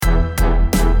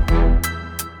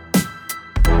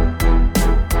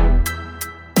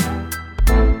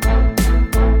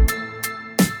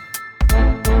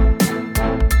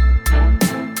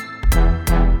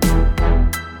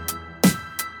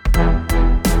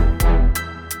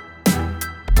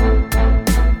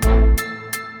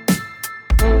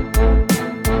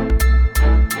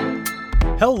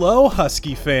Hello,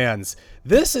 Husky fans.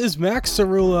 This is Max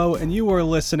Cerullo, and you are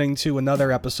listening to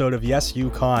another episode of Yes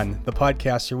UConn, the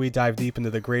podcast where we dive deep into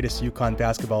the greatest UConn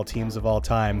basketball teams of all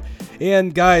time.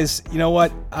 And guys, you know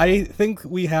what? I think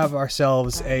we have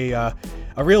ourselves a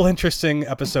real interesting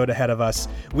episode ahead of us.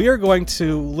 We are going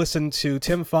to listen to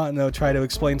Tim Fontenot try to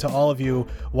explain to all of you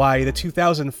why the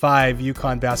 2005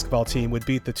 UConn basketball team would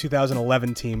beat the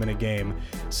 2011 team in a game.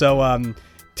 So,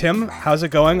 Tim, how's it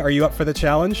going? Are you up for the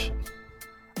challenge?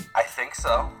 I think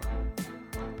so.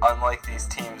 Unlike these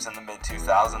teams in the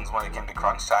mid-2000s when it came to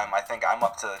crunch time, I think I'm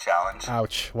up to the challenge.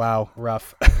 Ouch. Wow.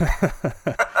 Rough.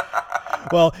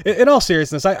 Well, in all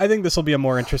seriousness, I think this will be a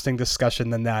more interesting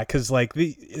discussion than that because, like,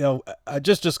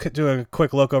 just doing a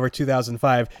quick look over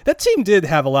 2005, that team did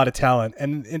have a lot of talent,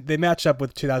 and they match up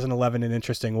with 2011 in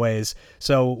interesting ways.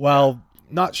 So while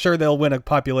not sure they'll win a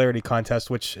popularity contest,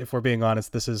 which, if we're being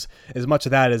honest, this is as much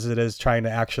of that as it is trying to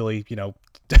actually,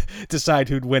 decide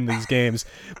who'd win these games.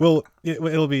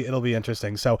 It'll be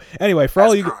interesting. So anyway, for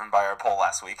all you proven by our poll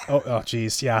last week. Oh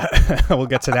geez, yeah. We'll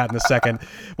get to that in a second.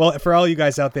 Well, for all you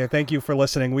guys out there, thank you for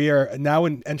listening. We are now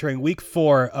entering week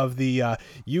 4 of the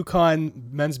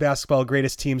UConn men's basketball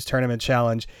greatest teams tournament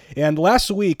challenge. And last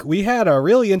week we had a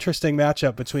really interesting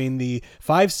matchup between the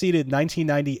 5-seeded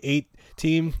 1998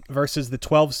 team versus the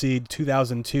 12-seed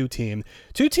 2002 team.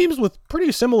 Two teams with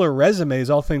pretty similar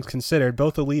resumes, all things considered.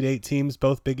 Both Elite 8 teams,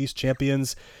 both Big East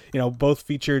champions. Both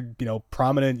featured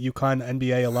prominent UConn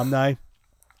NBA alumni.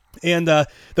 And the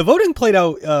voting played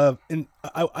out in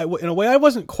a way I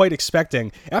wasn't quite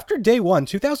expecting. After day 1,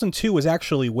 2002 was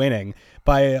actually winning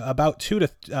by about 2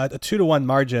 to 1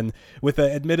 margin, with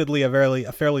admittedly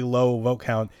a fairly low vote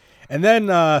count. And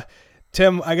then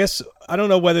Tim, I guess I don't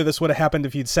know whether this would have happened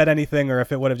if you'd said anything or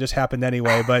if it would have just happened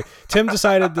anyway, but Tim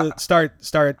decided to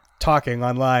start talking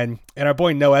online, and our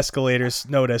boy No Escalators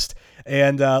noticed.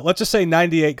 And let's just say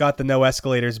 98 got the No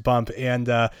Escalators bump, and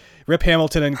Rip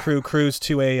Hamilton and crew cruised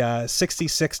to a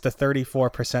 66 to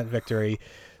 34% victory.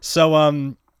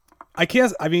 So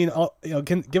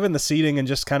given the seeding and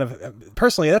just kind of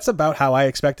personally, that's about how I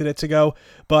expected it to go.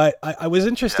 But I was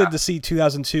interested to see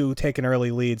 2002 take an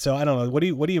early lead. So I don't know. What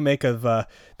do you make of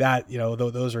that?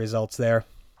 Those results there.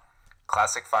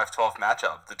 Classic 5-12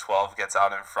 matchup. The 12 gets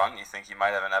out in front. You think you might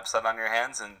have an upset on your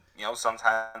hands, and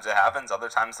sometimes it happens. Other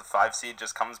times the 5 seed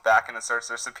just comes back and asserts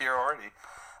their superiority.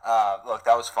 Look,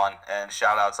 that was fun, and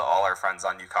shout out to all our friends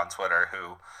on UConn Twitter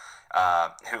who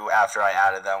after I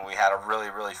added them, we had a really,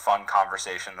 really fun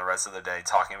conversation the rest of the day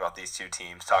talking about these two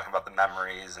teams, talking about the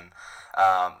memories, and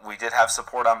we did have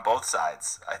support on both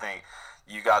sides. I think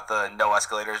you got the No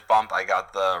Escalators bump, I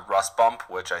got the Russ bump,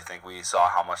 which I think we saw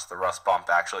how much the Russ bump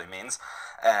actually means,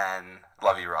 and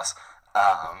love you, Russ.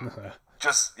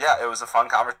 It was a fun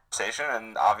conversation,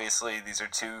 and obviously these are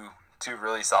two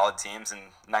really solid teams, and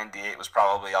 98 was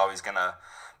probably always going to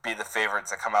be the favorite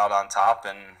to come out on top,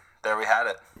 and there we had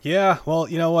it. Yeah, well,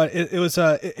 you know what? It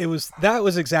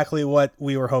was exactly what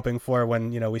we were hoping for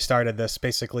when we started this.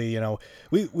 Basically,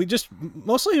 we just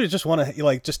want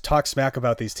to just talk smack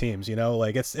about these teams.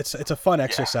 It's a fun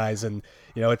exercise, and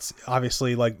it's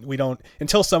obviously we don't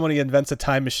until somebody invents a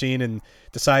time machine and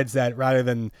decides that rather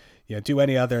than do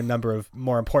any other number of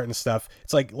more important stuff,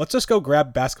 it's let's just go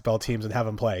grab basketball teams and have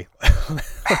them play.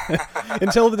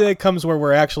 Until the day comes where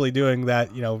we're actually doing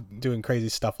that, doing crazy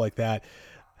stuff like that.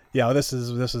 Yeah, this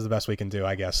is the best we can do,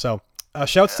 I guess. So,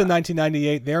 shouts to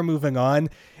 1998. They're moving on,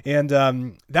 and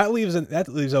that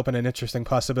leaves open an interesting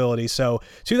possibility. So,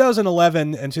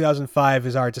 2011 and 2005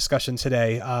 is our discussion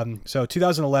today. So,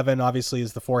 2011 obviously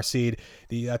is the 4 seed.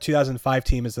 The 2005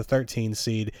 team is the 13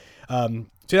 seed.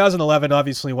 2011,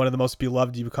 obviously one of the most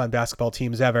beloved UConn basketball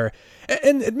teams ever,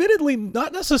 and admittedly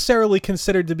not necessarily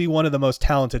considered to be one of the most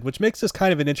talented, which makes this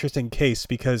kind of an interesting case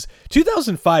because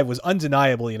 2005 was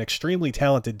undeniably an extremely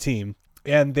talented team,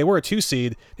 and they were a 2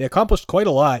 seed. They accomplished quite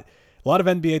a lot of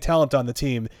NBA talent on the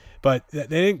team, but they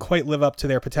didn't quite live up to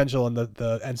their potential in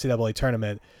the NCAA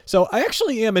tournament. So I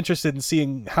actually am interested in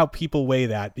seeing how people weigh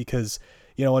that because,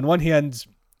 on one hand,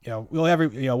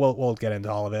 we'll get into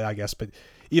all of it, I guess, but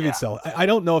even still, I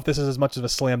don't know if this is as much of a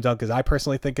slam dunk as I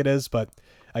personally think it is, but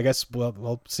I guess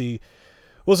we'll see.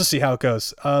 We'll just see how it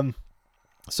goes.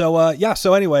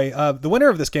 So anyway, the winner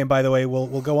of this game, by the way,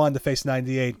 will go on to face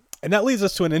 98. And that leads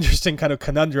us to an interesting kind of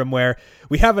conundrum where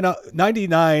we have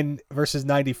 99 versus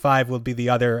 95 will be the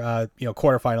other,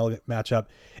 quarterfinal matchup.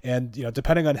 And,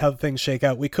 depending on how things shake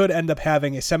out, we could end up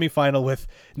having a semifinal with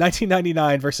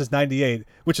 1999 versus 98,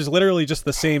 which is literally just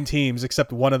the same teams,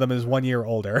 except one of them is 1 year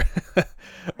older.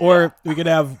 Or we could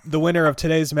have the winner of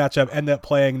today's matchup end up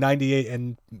playing 98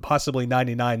 and possibly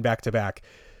 99 back to back.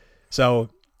 So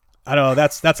I don't know.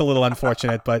 That's a little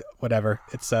unfortunate, but whatever.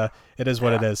 It is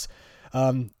what it is.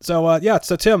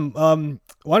 So Tim,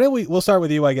 why don't we'll start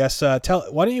with you, I guess. Why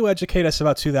don't you educate us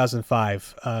about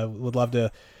 2005? Would love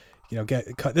to,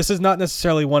 this is not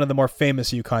necessarily one of the more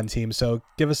famous UConn teams, so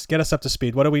get us up to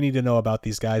speed. What do we need to know about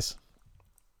these guys?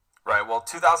 Right. Well,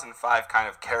 2005 kind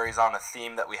of carries on a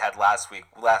theme that we had last week.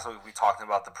 Last week we talked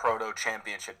about the proto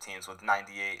championship teams with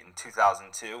 98 and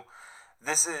 2002.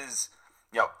 This is,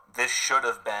 this should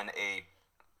have been a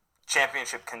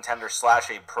championship contender /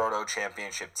 a proto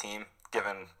championship team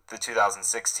given the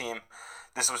 2006 team.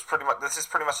 This is pretty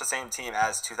much the same team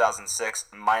as 2006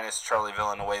 minus Charlie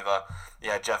Villanueva. You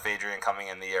had Jeff Adrian coming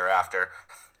in the year after,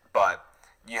 but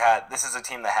this is a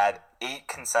team that had 8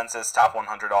 consensus top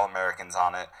 100 All-Americans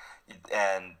on it,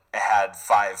 and it had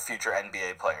 5 future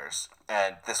NBA players.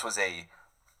 And this was a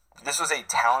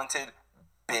talented,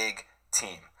 big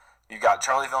team. You've got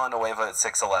Charlie Villanueva at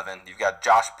 6'11", you've got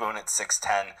Josh Boone at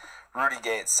 6'10", Rudy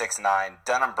Gay at 6'9",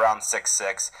 Denham Brown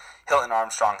 6'6", Hilton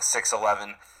Armstrong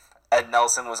 6'11", Ed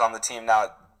Nelson was on the team now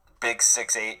at big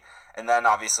 6'8", and then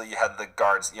obviously you had the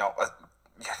guards,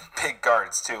 big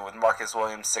guards too, with Marcus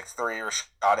Williams 6'3",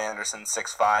 Rashad Anderson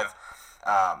 6'5",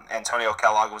 Antonio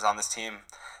Kellogg was on this team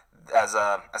as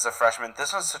a freshman.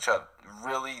 This was such a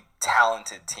really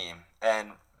talented team,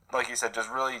 and like you said, just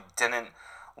really didn't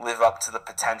live up to the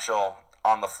potential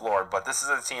on the floor. But this is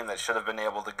a team that should have been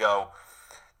able to go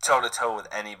toe-to-toe with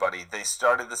anybody. They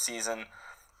started the season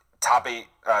top 8,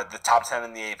 the top 10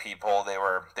 in the AP poll. They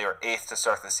were 8th to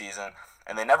start the season,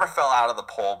 and they never fell out of the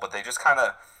poll, but they just kind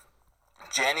of,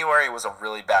 January was a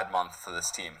really bad month for this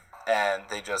team, and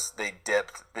they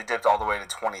dipped all the way to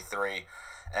 23,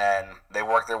 and they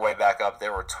worked their way back up. They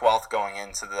were 12th going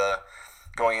into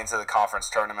the conference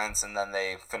tournaments, and then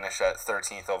they finished at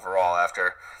 13th overall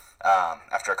after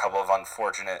a couple of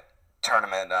unfortunate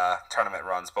tournament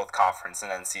runs, both conference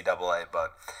and NCAA.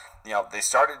 But they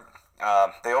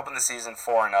opened the season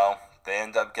 4-0. They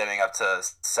end up getting up to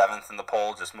 7th in the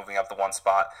poll, just moving up the one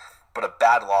spot. But a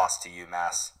bad loss to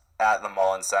UMass at the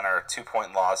Mullen Center, a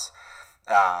 2-point loss.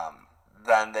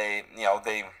 Then they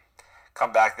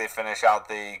come back, they finish out,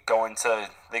 they go into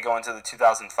the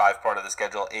 2005 part of the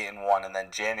schedule 8-1, and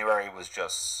then January was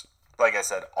just, like I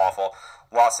said, awful.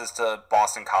 Losses to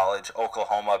Boston College,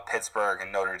 Oklahoma, Pittsburgh,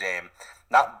 and Notre Dame.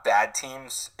 Not bad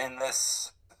teams in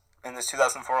this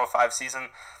 2004-05 season.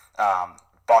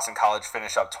 Boston College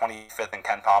finished up 25th in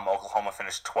KenPom. Oklahoma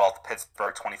finished 12th.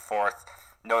 Pittsburgh 24th.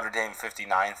 Notre Dame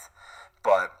 59th.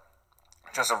 But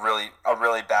just a really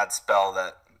bad spell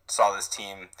that saw this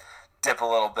team dip a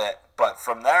little bit. But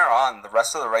from there on, the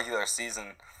rest of the regular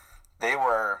season, they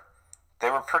were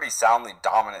pretty soundly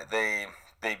dominant. They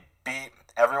beat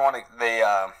everyone.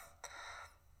 I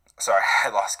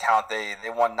lost count. They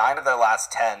won 9 of their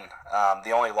last 10.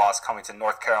 The only loss coming to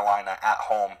North Carolina at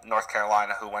home. North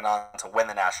Carolina, who went on to win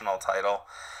the national title.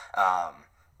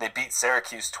 They beat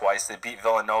Syracuse twice. They beat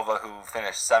Villanova, who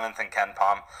finished 7th in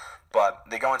KenPom. But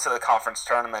they go into the conference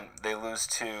tournament. They lose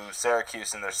to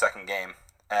Syracuse in their second game.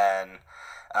 And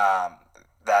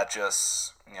that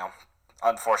just,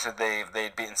 unfortunately,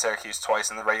 they'd beaten Syracuse twice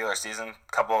in the regular season.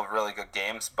 A couple of really good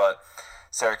games, but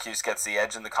Syracuse gets the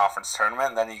edge in the conference tournament.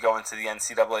 And then you go into the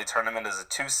NCAA tournament as a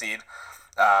 2 seed.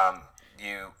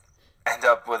 You end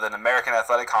up with an American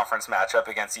Athletic Conference matchup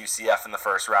against UCF in the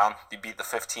first round. You beat the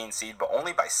 15 seed, but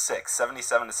only by 6,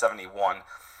 77-71.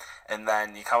 And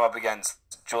then you come up against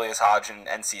Julius Hodge and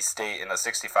NC State in a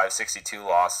 65-62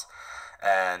 loss.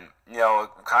 And,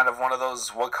 kind of one of those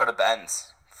what could have been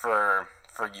for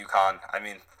UConn. I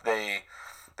mean, they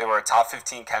were a top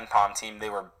 15 KenPom team. They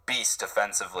were beasts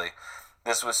defensively.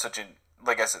 This was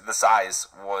like I said, the size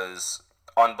was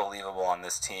unbelievable on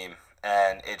this team.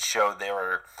 And it showed. They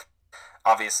were,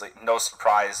 obviously, no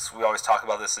surprise. We always talk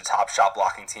about this, the top shot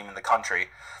blocking team in the country.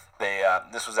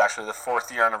 This was actually the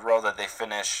 4th year in a row that they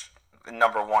finished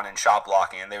number 1 in shot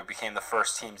blocking, and they became the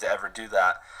first team to ever do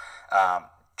that.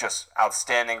 Just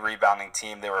outstanding rebounding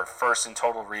team. They were first in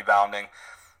total rebounding,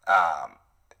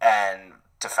 and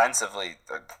defensively,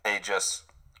 they just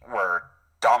were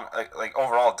dominant. Like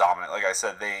overall dominant. Like I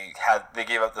said, they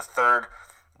gave up the 3rd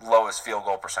lowest field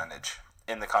goal percentage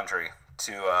in the country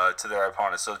to their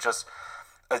opponents. So just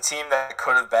a team that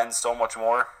could have been so much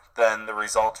more than the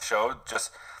result showed.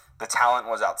 Just the talent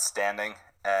was outstanding,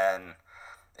 and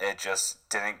it just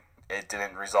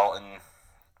didn't result in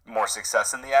more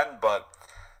success in the end. But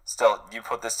still, you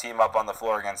put this team up on the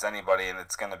floor against anybody, and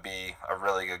it's going to be a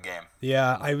really good game.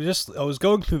 Yeah, I was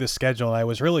going through the schedule, and I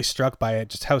was really struck by it,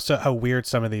 just how weird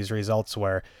some of these results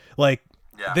were. Like,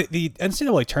 the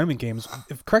NCAA tournament games,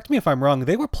 correct me if I'm wrong,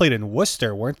 they were played in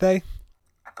Worcester, weren't they?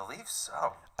 I believe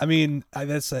so. I mean,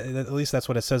 that's at least that's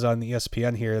what it says on the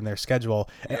ESPN here in their schedule.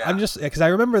 Yeah. I'm just because I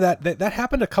remember that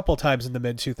happened a couple times in the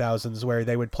mid 2000s where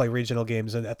they would play regional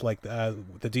games at like the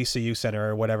DCU Center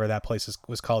or whatever that place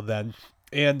was called then.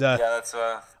 And yeah, that's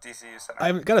DCU Center.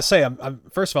 I'm gotta say, I'm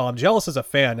first of all, I'm jealous as a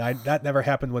fan. That never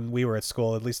happened when we were at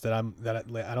school. At least I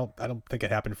don't think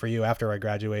it happened for you after I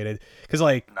graduated. Because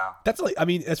like No. that's like, I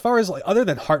mean, as far as like other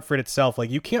than Hartford itself, like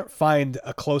you can't find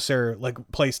a closer like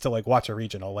place to like watch a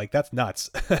regional. Like that's nuts.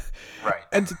 Right.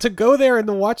 And to go there and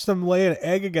to watch them lay an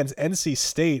egg against NC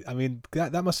State, I mean,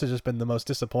 that must have just been the most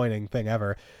disappointing thing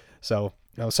ever. So,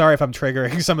 sorry if I'm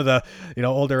triggering some of the,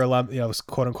 older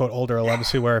quote unquote older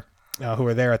alums who were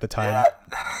there at the time.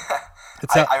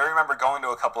 Yeah. I remember going to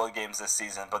a couple of games this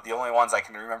season, but the only ones I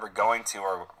can remember going to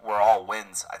were all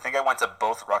wins. I think I went to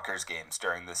both Rutgers games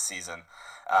during this season.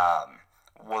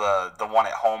 The one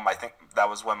at home, I think that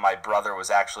was when my brother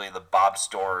was actually the Bob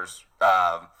Stores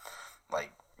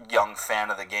like young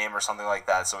fan of the game or something like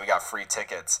that, so we got free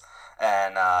tickets.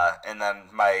 And then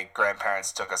my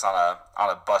grandparents took us on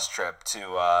a bus trip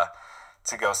to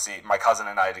go see my cousin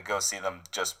and I to go see them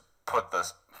just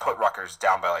put Rutgers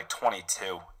down by like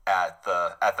 22 at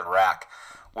the rack,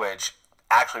 which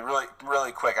actually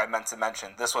really quick I meant to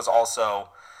mention this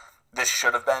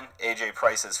should have been AJ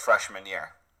Price's freshman year,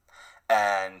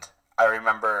 and I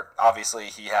remember obviously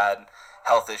he had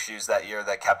health issues that year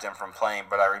that kept him from playing,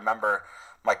 but I remember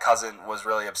my cousin was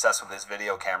really obsessed with his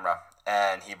video camera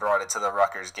and he brought it to the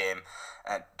Rutgers game,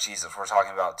 and Jesus, we're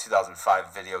talking about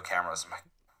 2005 video cameras. My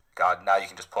God, now you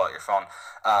can just pull out your phone.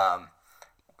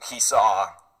 He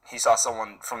saw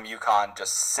someone from UConn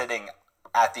just sitting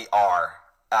at the R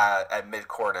at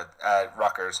midcourt at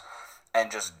Rutgers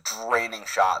and just draining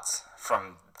shots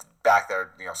from back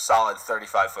there, solid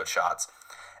 35-foot shots.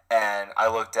 And I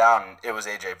looked down, and it was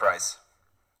AJ Price.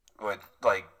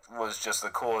 Was just the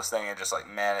coolest thing, and just like,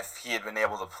 man, if he had been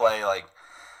able to play,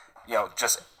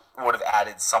 just would have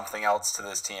added something else to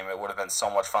this team. It would have been so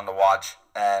much fun to watch.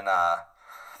 And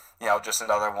just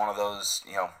another one of those,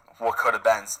 what could have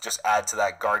been, just add to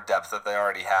that guard depth that they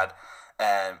already had.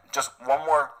 And just one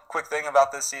more quick thing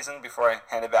about this season before I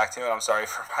hand it back to you, and I'm sorry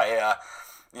for my,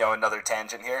 another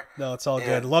tangent here. No, it's all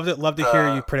good. Love to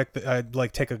hear you predict,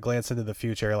 take a glance into the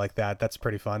future like that. That's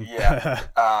pretty fun. Yeah.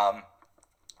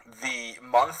 The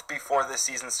month before this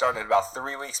season started, about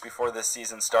 3 weeks before this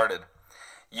season started,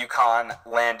 UConn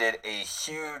landed a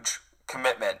huge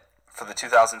commitment for the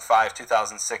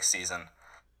 2005-2006 season.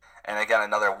 And again,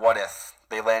 another what if.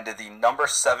 They landed the number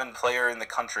 7 player in the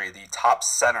country, the top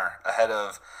center, ahead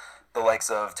of the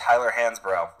likes of Tyler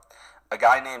Hansbrough, a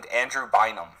guy named Andrew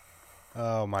Bynum.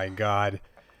 Oh my God.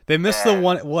 They missed the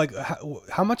one, like,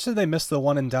 how much did they miss the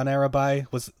one and done era by?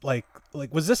 Was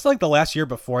was this like the last year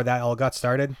before that all got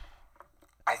started?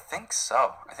 I think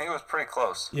so. I think it was pretty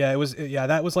close. Yeah, it was. Yeah,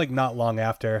 that was like not long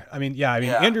after.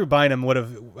 Andrew Bynum would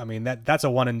have. I mean, that's a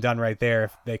one and done right there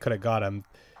if they could have got him.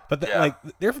 But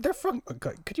their front.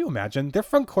 Could you imagine their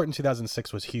front court in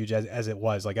 2006 was huge as it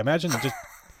was. Like, imagine just.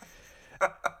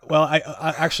 Well, I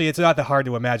actually, it's not that hard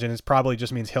to imagine. It probably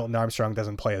just means Hilton Armstrong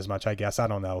doesn't play as much, I guess. I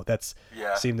don't know.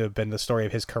 Seemed to have been the story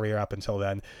of his career up until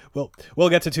then. We'll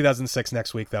get to 2006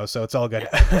 next week though, so it's all good.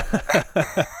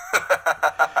 Yeah.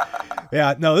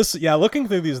 Yeah, no, looking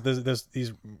through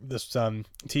this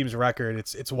team's record,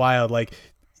 it's wild. Like,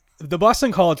 the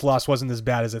Boston College loss wasn't as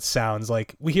bad as it sounds.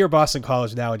 Like, we hear Boston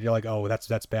College now and you're like, oh,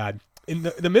 that's bad. In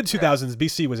the mid 2000s,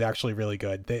 BC was actually really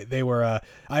good. They were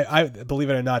I believe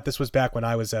it or not, this was back when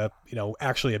I was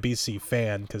actually a BC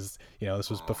fan, because this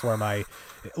was before my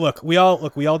look. We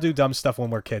all do dumb stuff when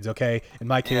we're kids. Okay, in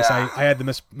my case, I had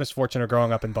the misfortune of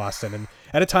growing up in Boston, and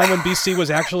at a time when BC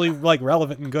was actually like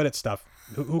relevant and good at stuff.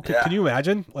 Can you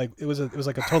imagine? Like, it was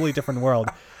like a totally different world.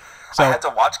 So I had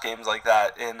to watch games like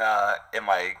that in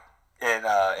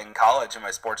college in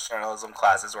my sports journalism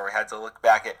classes, where we had to look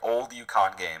back at old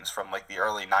UConn games from like the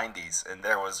early 90s, and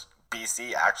there was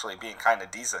BC actually being kind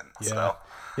of decent. Yeah. So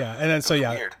yeah, and then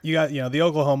weird. You got the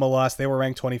Oklahoma loss. They were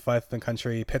ranked 25th in the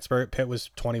country. Pitt was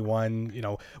 21.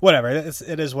 Whatever.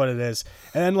 It is what it is.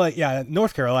 And then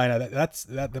North Carolina. That's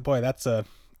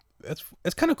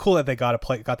it's kind of cool that they got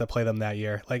to play them that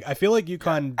year. Like, I feel like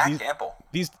UConn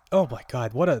these oh my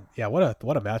God, what a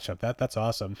matchup. That's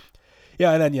awesome.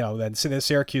 Yeah, and then the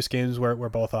Syracuse games were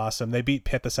both awesome. They beat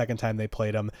Pitt the second time they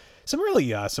played them. Some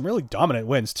really dominant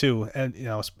wins too. And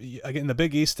again, the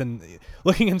Big East, and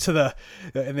looking into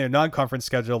in their non-conference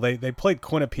schedule, they played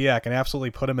Quinnipiac and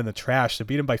absolutely put them in the trash to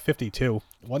beat them by 52,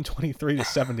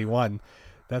 123-71.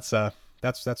 That's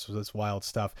wild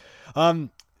stuff.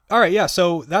 All right, yeah.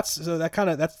 That's the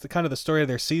kind of the story of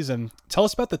their season. Tell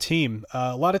us about the team.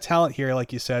 A lot of talent here,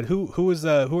 like you said. Who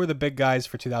are the big guys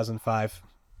for 2005?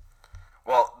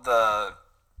 Well,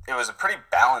 it was a pretty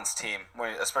balanced team,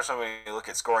 especially when you look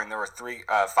at scoring. There were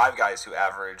five guys who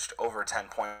averaged over 10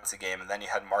 points a game, and then you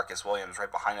had Marcus Williams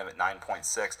right behind him at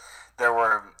 9.6. There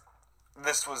were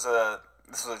this was a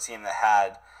team that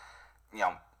had, you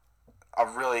know, a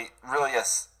really a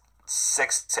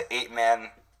 6 to 8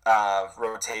 man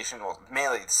rotation. Well,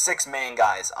 mainly 6 main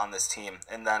guys on this team,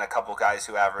 and then a couple guys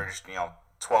who averaged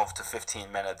 12 to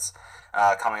 15 minutes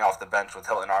coming off the bench with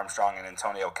Hilton Armstrong and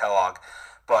Antonio Kellogg.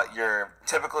 But your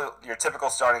typical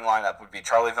starting lineup would be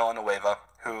Charlie Villanueva,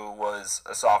 who was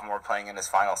a sophomore playing in his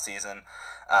final season.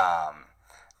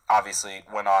 Obviously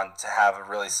went on to have a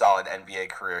really solid NBA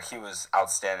career. He was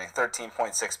outstanding.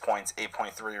 13.6 points,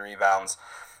 8.3 rebounds.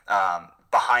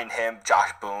 Behind him,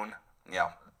 Josh Boone.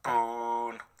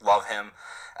 Boone, love him.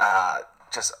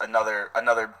 Just another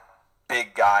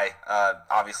big guy.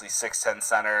 Obviously 6'10"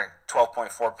 center,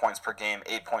 12.4 points per game,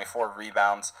 8.4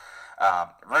 rebounds.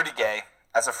 Rudy Gay,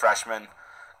 as a freshman,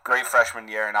 great freshman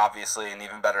year, and obviously an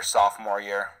even better sophomore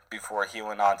year before he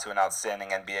went on to an outstanding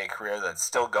NBA career that's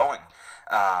still going.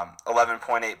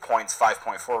 11.8 points,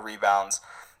 5.4 rebounds.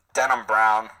 Denham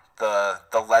Brown, the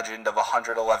legend of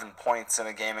 111 points in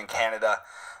a game in Canada,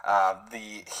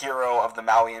 the hero of the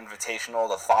Maui Invitational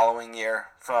the following year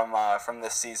from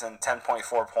this season,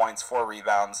 10.4 points, 4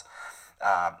 rebounds.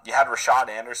 You had Rashad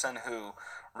Anderson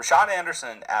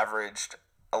averaged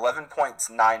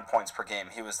 11.9 points per game.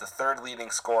 He was the third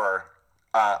leading scorer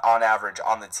on average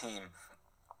on the team.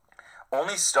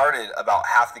 Only started about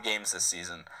half the games this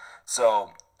season.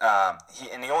 So he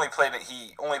only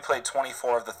played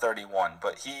 24 of the 31,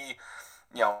 but he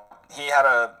had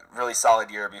a really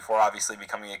solid year before obviously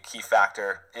becoming a key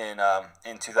factor in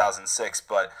 2006.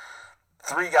 But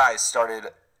 3 guys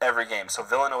started every game. So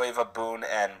Villanueva, Boone,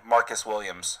 and Marcus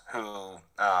Williams, who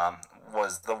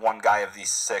was the one guy of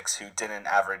these 6 who didn't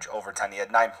average over 10. He had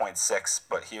 9.6,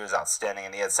 but he was outstanding,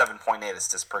 and he had 7.8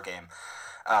 assists per game.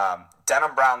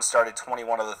 Denham Brown started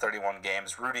 21 of the 31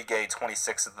 games. Rudy Gay,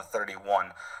 26 of the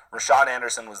 31. Rashad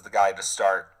Anderson was the guy to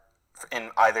start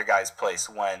in either guy's place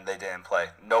when they didn't play.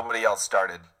 Nobody else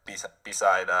started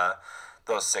beside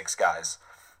those 6 guys.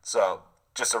 So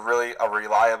just a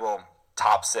reliable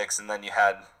top 6, and then you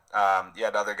had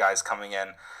other guys coming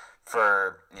in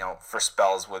for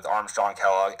spells with Armstrong,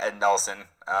 Kellogg, Ed Nelson,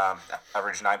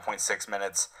 averaged 9.6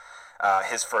 minutes.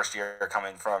 His first year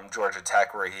coming from Georgia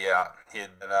Tech, where he had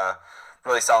been a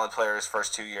really solid player his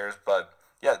first 2 years. But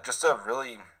yeah, just a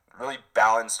really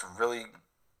balanced, really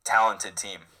talented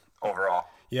team overall.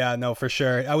 Yeah, no, for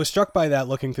sure. I was struck by that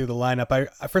looking through the lineup.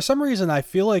 I for some reason, I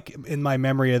feel like in my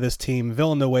memory of this team,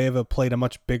 Villanueva played a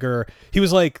much bigger. He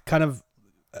was like kind of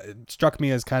struck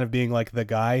me as kind of being like the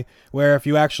guy, where if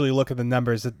you actually look at the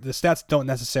numbers, the stats don't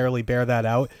necessarily bear that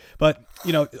out. But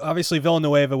obviously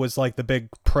Villanueva was like the big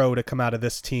pro to come out of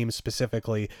this team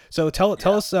specifically. So tell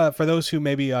us, for those who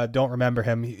maybe don't remember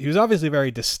him, he was obviously a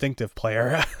very distinctive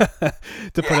player,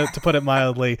 to put it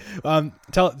mildly.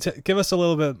 Give us a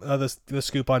little bit of the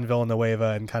scoop on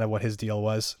Villanueva and kind of what his deal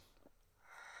was.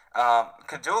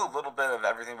 Could do a little bit of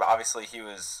everything, but obviously he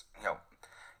was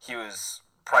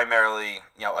primarily,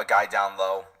 a guy down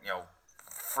low,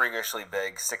 freakishly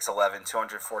big, 6'11",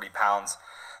 240 pounds.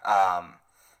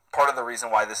 Part of the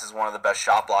reason why this is one of the best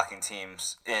shot blocking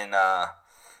teams in the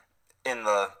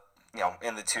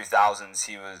 2000s,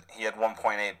 he had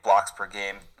 1.8 blocks per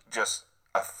game, just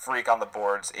a freak on the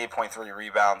boards, 8.3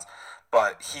 rebounds,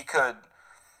 but he could,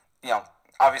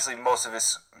 obviously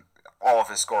all of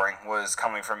his scoring was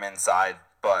coming from inside,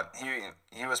 but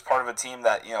he was part of a team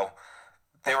that,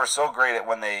 they were so great at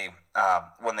when they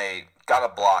got a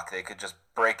block, they could just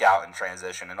break out in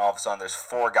transition, and all of a sudden there's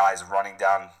 4 guys running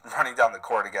down the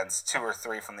court against 2 or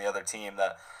 3 from the other team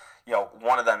that,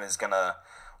 one of them is gonna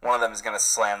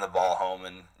slam the ball home,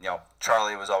 and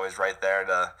Charlie was always right there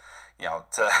to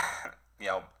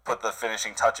put the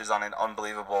finishing touches on an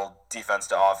unbelievable defense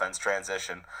to offense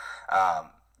transition.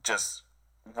 Just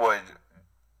would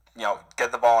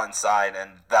get the ball inside,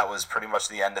 and that was pretty much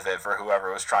the end of it for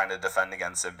whoever was trying to defend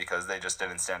against him, because they just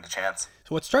didn't stand a chance.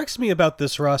 So what strikes me about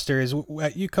this roster is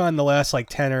at UConn the last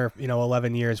 10 or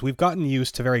 11 years, we've gotten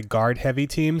used to very guard-heavy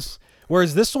teams,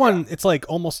 whereas this one, it's like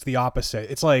almost the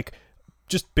opposite. It's like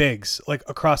just bigs, like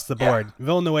across the board. Yeah.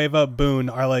 Villanueva, Boone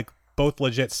are like both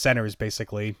legit centers,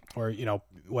 basically, or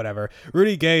whatever.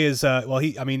 Rudy Gay is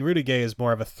Rudy Gay is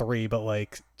more of a 3, but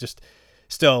like just...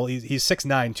 Still, he's 6'9",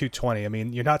 220. I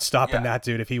mean, you're not stopping that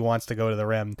dude if he wants to go to the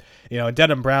rim.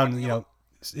 Denham Brown,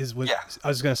 Yeah. I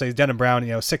was going to say Denham Brown,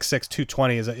 6'6",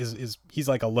 220 is he's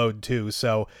like a load too.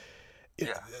 So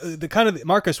Yeah. the kind of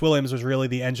Marcus Williams was really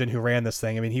the engine who ran this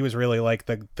thing. I mean, he was really like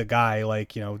the guy,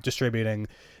 like, distributing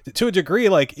to a degree.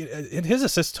 Like, and his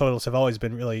assist totals have always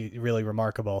been really, really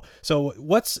remarkable. So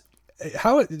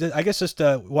I guess just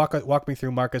walk me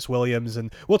through Marcus Williams,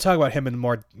 and we'll talk about him in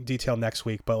more detail next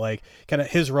week, but like kind of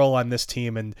his role on this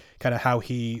team and kind of how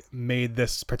he made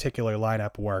this particular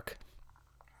lineup work.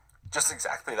 Just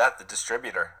exactly that, the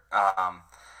distributor.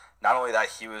 Not only that,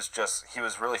 he was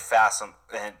really fast,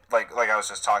 and like I was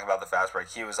just talking about the fast break.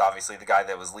 He was obviously the guy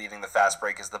that was leading the fast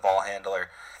break as the ball handler,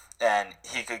 and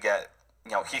he could get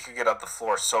up the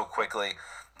floor so quickly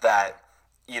that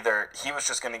either he was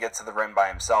just going to get to the rim by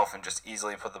himself and just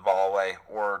easily put the ball away,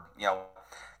 or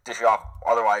dish it off.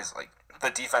 Otherwise, like, the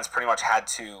defense pretty much had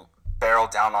to barrel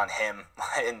down on him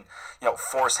and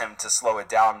force him to slow it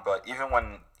down. But even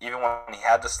when he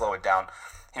had to slow it down,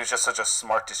 he was just such a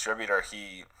smart distributor.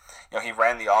 He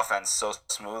ran the offense so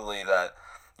smoothly that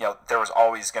there was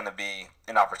always going to be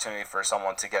an opportunity for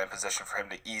someone to get in position for him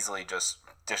to easily just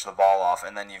dish the ball off.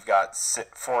 And then you've got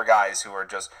four guys who are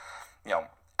just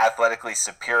athletically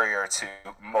superior to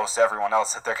most everyone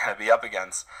else that they're going to be up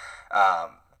against.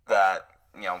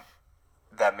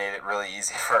 That made it really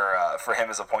easy for him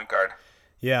as a point guard.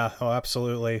 Yeah, oh,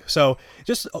 absolutely. So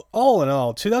just all in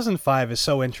all, 2005 is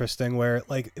so interesting where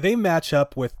like they match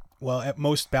up with, well, at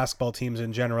most basketball teams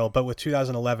in general, but with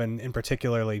 2011 in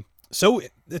particularly. So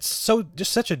it's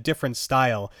just such a different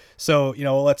style. So,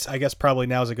 I guess probably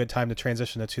now is a good time to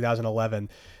transition to 2011.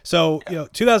 So,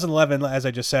 2011, as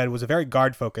I just said, was a very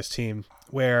guard focused team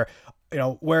where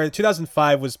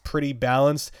 2005 was pretty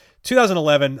balanced.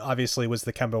 2011 obviously was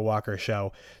the Kemba Walker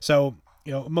show. So,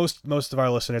 most of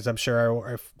our listeners, I'm sure,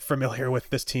 are familiar with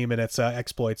this team and its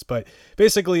exploits. But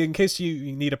basically, in case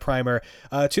you need a primer,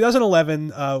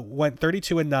 2011 went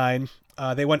 32-9.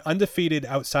 They went undefeated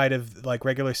outside of like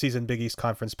regular season Big East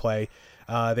Conference play.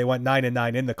 They went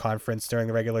 9-9 in the conference during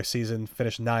the regular season,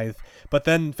 finished ninth, but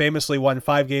then famously won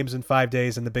 5 games in 5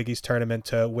 days in the Big East tournament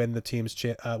to win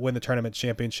the win the tournament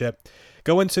championship.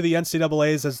 Go into the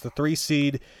NCAAs as the 3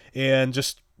 seed and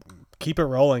just keep it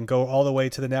rolling. Go all the way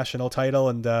to the national title,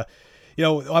 and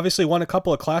obviously won a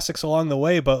couple of classics along the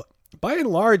way. But by and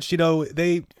large,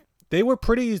 they were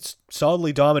pretty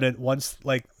solidly dominant once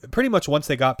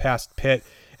they got past Pitt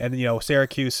and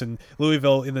Syracuse and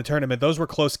Louisville in the tournament. Those were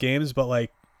close games, but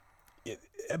like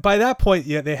by that point,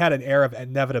 they had an air of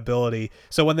inevitability.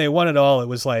 So when they won it all, it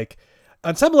was like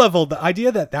on some level the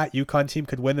idea that UConn team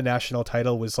could win the national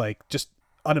title was like just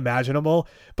unimaginable.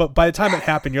 But by the time it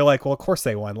happened, you're like, well, of course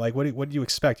they won. Like, what do you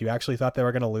expect? You actually thought they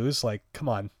were going to lose? Like, come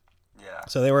on. Yeah.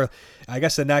 So they were, I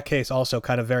guess, in that case, also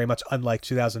kind of very much unlike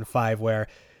 2005, where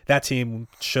that team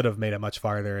should have made it much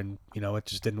farther, and it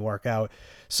just didn't work out.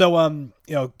 So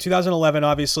 2011,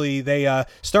 obviously they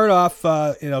start off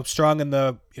strong in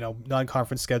the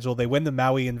non-conference schedule. They win the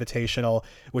Maui Invitational,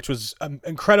 which was an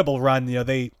incredible run.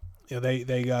 They win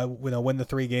the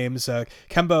 3 games.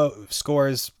 Kemba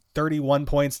scores 31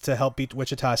 points to help beat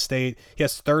Wichita State. He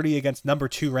has 30 against number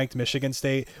 2 ranked Michigan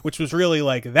State, which was really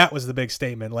like, that was the big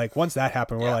statement. Like once that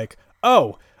happened, we're like,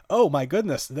 oh my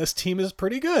goodness, this team is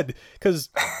pretty good. Because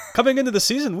coming into the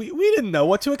season, we didn't know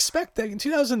what to expect. The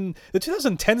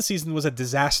 2010 season was a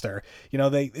disaster.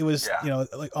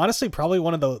 Honestly probably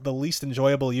one of the least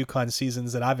enjoyable UConn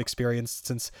seasons that I've experienced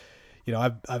since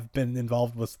I've been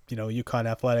involved with UConn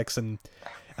athletics. And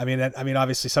I mean,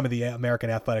 obviously some of the American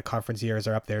Athletic Conference years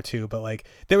are up there too, but like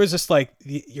there was just like,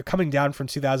 you're coming down from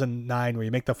 2009 where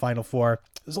you make the Final Four.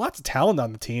 There's lots of talent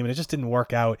on the team and it just didn't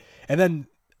work out. And then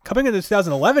coming into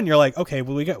 2011, you're like, okay,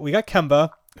 well, we got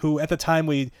Kemba, who at the time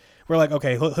we're like,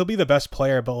 okay, he'll be the best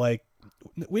player, but like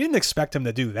we didn't expect him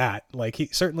to do that. Like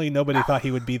nobody thought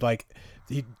he would be like,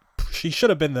 he should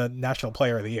have been the National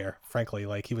Player of the Year, frankly.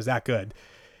 Like he was that good.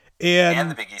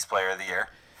 And the Big East Player of the Year.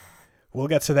 We'll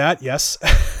get to that, yes.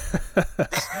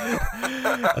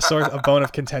 a bone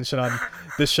of contention on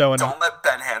this show. And don't let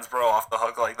Ben Hansbrough off the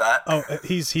hook like that. Oh,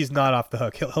 he's not off the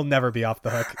hook. He'll never be off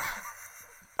the hook.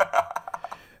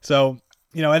 So,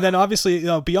 and then obviously,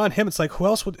 beyond him, it's like, who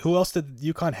else did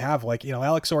UConn have? Like,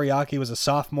 Alex Oriaki was a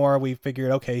sophomore. We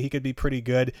figured, okay, he could be pretty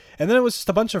good. And then it was just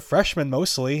a bunch of freshmen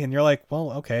mostly. And you're like,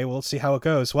 well, okay, we'll see how it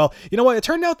goes. Well, you know what? It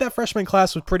turned out that freshman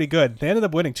class was pretty good. They ended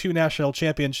up winning 2 national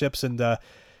championships and,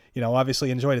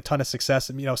 obviously enjoyed a ton of success.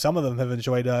 And, some of them have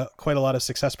enjoyed quite a lot of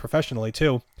success professionally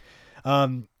too.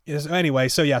 Anyway,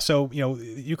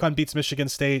 UConn beats Michigan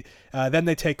State. Then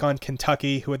they take on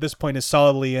Kentucky, who at this point is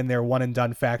solidly in their one and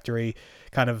done factory,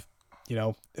 kind of,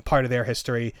 part of their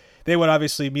history. They would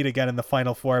obviously meet again in the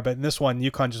Final Four, but in this one,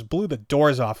 UConn just blew the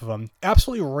doors off of them.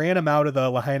 Absolutely ran them out of the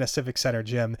Lahaina Civic Center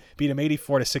gym, beat them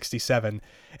 84-67.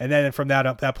 And then from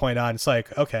that point on, it's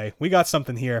like, okay, we got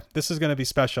something here. This is going to be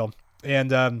special.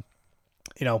 And,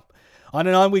 on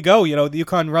and on we go. The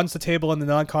UConn runs the table in the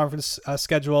non-conference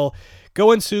schedule.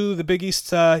 Go into the Big East.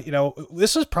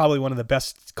 This was probably one of the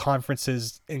best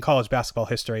conferences in college basketball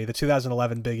history. The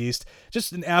 2011 Big East,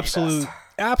 just an absolute,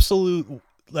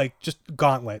 like just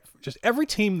gauntlet. Just every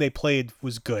team they played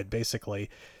was good, basically.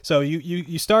 So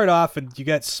you start off and you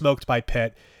get smoked by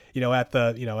Pitt. At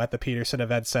the Peterson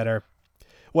Event Center.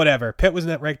 Whatever. Pitt was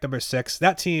ranked number 6.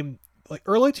 That team, like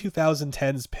early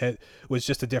 2010s Pitt, was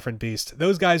just a different beast.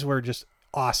 Those guys were just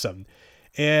awesome.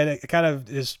 And it kind of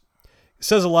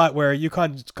says a lot where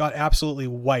UConn got absolutely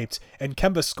wiped and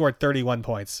Kemba scored 31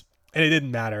 points and it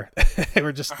didn't matter. It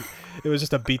was just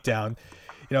a beatdown.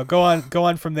 Go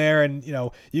on from there. And,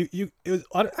 it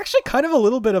was actually kind of a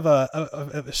little bit of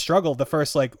a struggle the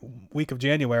first week of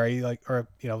January, kind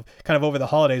of over the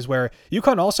holidays, where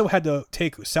UConn also had to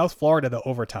take South Florida to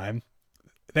overtime.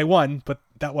 They won, but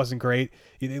that wasn't great.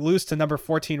 They lose to number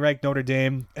 14 ranked Notre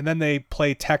Dame, and then they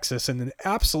play Texas in an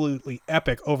absolutely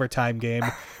epic overtime game,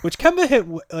 which Kemba hit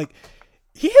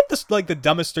he hit this the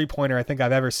dumbest 3-pointer I think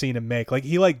I've ever seen him make.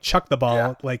 He chucked the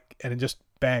ball and it just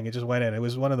bang, it just went in. It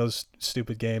was one of those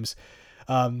stupid games.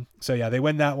 They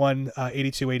win that one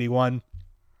 82-81.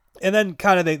 And then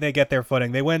kind of they get their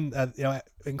footing. They win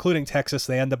including Texas,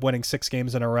 they end up winning 6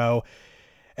 games in a row.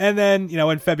 And then,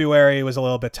 in February, it was a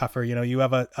little bit tougher. You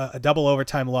have a double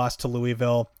overtime loss to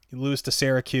Louisville. You lose to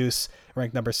Syracuse,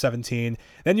 ranked number 17.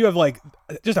 Then you have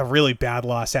just a really bad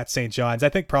loss at St. John's. I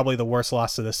think probably the worst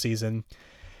loss of the season.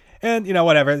 And,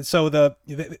 whatever. So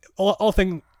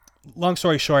long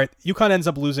story short, UConn ends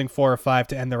up losing 4 or 5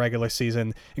 to end the regular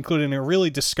season, including a really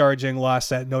discouraging loss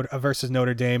versus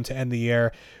Notre Dame to end the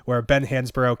year, where Ben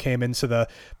Hansbrough came into the,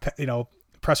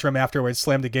 press room afterwards,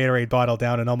 slammed a Gatorade bottle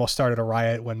down and almost started a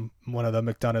riot when one of the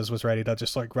McDonoughs was ready to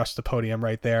just rush the podium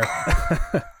right there.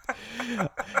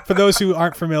 For those who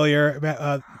aren't familiar,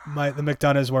 the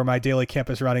McDonoughs were my daily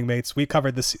campus running mates. We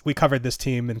covered this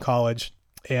team in college,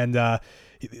 and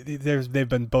they've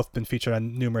both been featured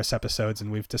on numerous episodes,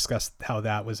 and we've discussed how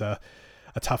that was a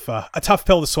tough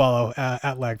pill to swallow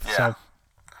at length. Yeah. So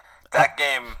that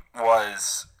game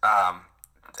was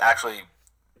actually.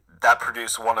 That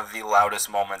produced one of the loudest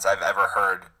moments I've ever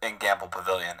heard in Gamble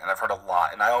Pavilion, and I've heard a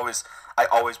lot. And I always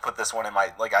put this one in my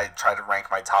I try to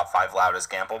rank my top 5 loudest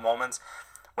Gamble moments.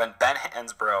 When Ben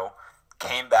Hansbrough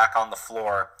came back on the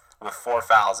floor with 4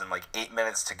 fouls and 8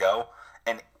 minutes to go,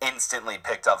 and instantly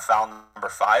picked up foul number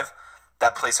 5,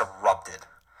 that place erupted.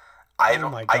 Oh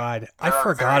my God, I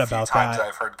forgot about that. Times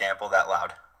I've heard Gamble that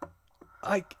loud.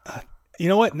 You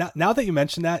know what? Now that you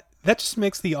mention that just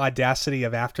makes the audacity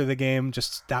of after the game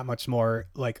just that much more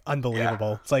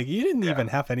unbelievable. Yeah. It's you didn't even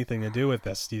have anything to do with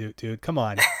this, dude. Come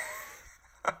on.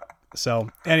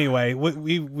 So anyway,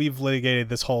 we've litigated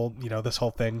this whole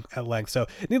thing at length. So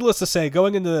needless to say,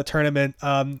 going into the tournament,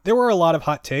 there were a lot of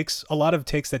hot takes, a lot of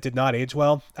takes that did not age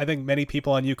well. I think many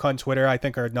people on UConn Twitter,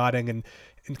 are nodding and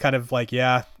kind of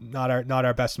not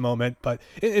our best moment. But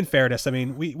in fairness,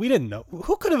 we didn't know.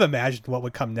 Who could have imagined what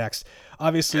would come next?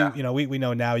 Obviously, we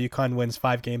know now UConn wins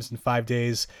 5 games in 5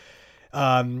 days.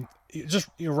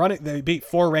 They beat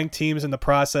 4 ranked teams in the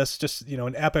process, just,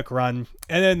 an epic run.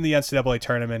 And then the NCAA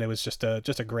tournament, it was just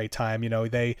a great time.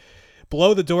 They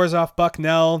blow the doors off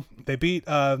Bucknell. They beat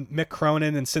Mick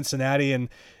Cronin in Cincinnati. And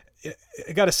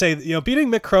I got to say,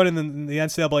 beating Mick Cronin in the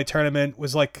NCAA tournament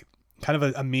was kind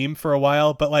of a meme for a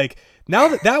while, but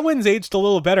now that win's aged a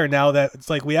little better now that it's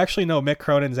we actually know Mick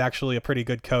Cronin's actually a pretty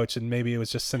good coach, and maybe it was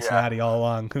just Cincinnati all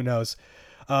along. Who knows?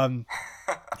 San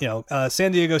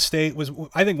Diego State was,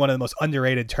 I think, one of the most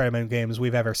underrated tournament games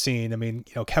we've ever seen.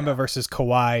 Kemba versus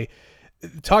Kawhi.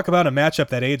 Talk about a matchup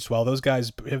that aged well. Those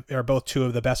guys are both 2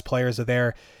 of the best players of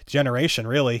their generation,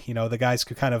 really. The guys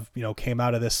who kind of, came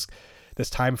out of this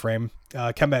time frame.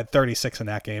 Kemba had 36 in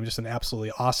that game, just an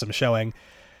absolutely awesome showing.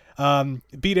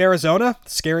 Beat Arizona,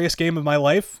 scariest game of my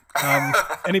life.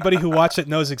 Anybody who watched it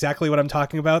knows exactly what I'm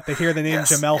talking about. They hear the name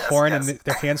Jamel Horn and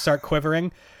their hands start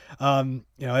quivering. Then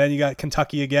you got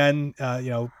Kentucky again.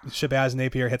 Shabazz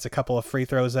Napier hits a couple of free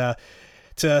throws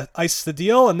to ice the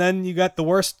deal, and then you got the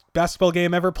worst basketball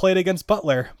game ever played against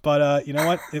Butler. But you know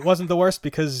what? It wasn't the worst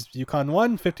because UConn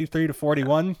won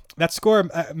 53-41. That score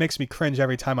makes me cringe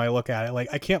every time I look at it.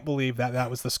 I can't believe that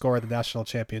was the score of the national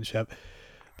championship.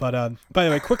 But by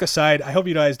the way, quick aside, I hope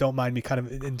you guys don't mind me kind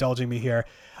of indulging me here.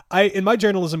 in my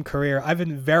journalism career, I've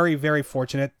been very, very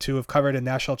fortunate to have covered a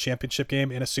national championship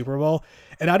game in a Super Bowl.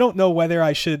 And I don't know whether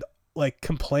I should like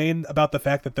complain about the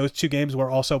fact that those two games were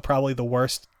also probably the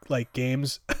worst like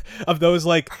games of those,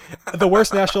 like the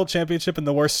worst national championship and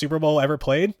the worst Super Bowl ever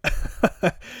played.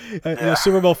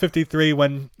 Super Bowl 53,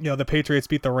 when the Patriots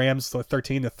beat the Rams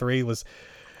 13-3, was,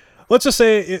 let's just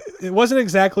say it wasn't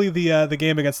exactly the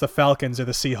game against the Falcons or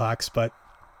the Seahawks, but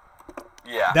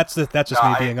yeah, that's just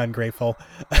me being ungrateful.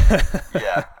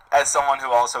 Yeah, as someone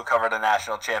who also covered a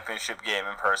national championship game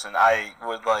in person, I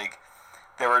would like.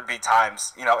 There would be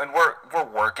times, and we're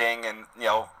working, and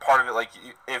part of it, like,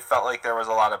 it felt like there was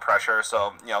a lot of pressure.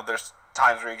 So there's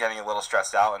times where you're getting a little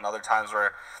stressed out, and other times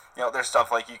where there's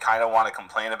stuff like you kind of want to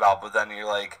complain about, but then you're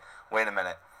like, wait a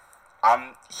minute,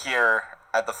 I'm here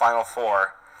at the Final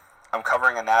Four, I'm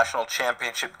covering a national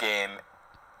championship game,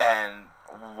 and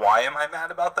why am I mad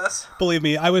about this? Believe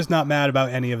me, I was not mad about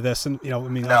any of this. And,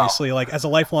 obviously, like, as a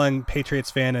lifelong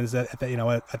Patriots fan, and at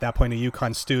that point, a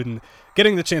UConn student,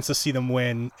 getting the chance to see them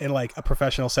win in, like, a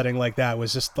professional setting like that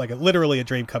was just, like, literally a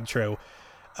dream come true.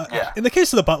 In the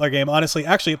case of the Butler game, honestly,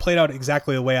 actually, it played out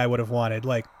exactly the way I would have wanted.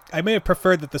 Like, I may have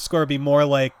preferred that the score be more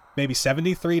like maybe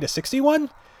 73-61,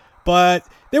 but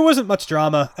there wasn't much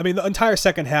drama. I mean, the entire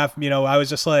second half, I was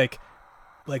just like,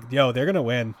 yo, they're gonna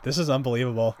win. This is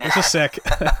unbelievable. This is sick.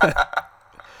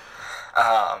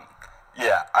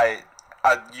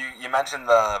 You mentioned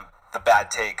the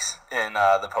bad takes in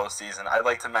the postseason. I'd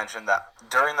like to mention that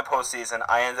during the postseason,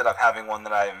 I ended up having one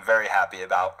that I am very happy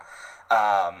about.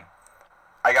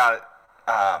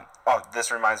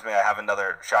 This reminds me, I have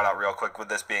another shout out real quick with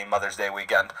this being Mother's Day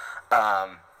weekend.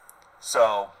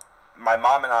 So my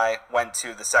mom and I went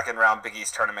to the second round Big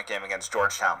East tournament game against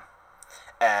Georgetown.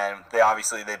 And they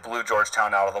blew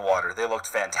Georgetown out of the water. They looked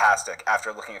fantastic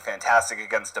after looking fantastic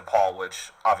against DePaul,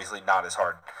 which obviously not as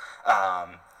hard.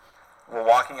 We're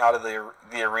walking out of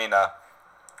the arena,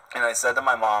 and I said to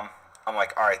my mom, I'm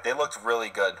like, all right, they looked really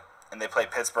good, and they play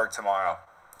Pittsburgh tomorrow.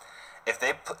 If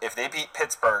they beat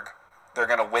Pittsburgh, they're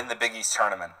going to win the Big East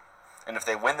tournament. And if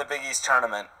they win the Big East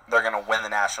tournament, they're going to win the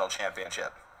national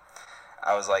championship.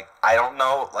 I was like, I don't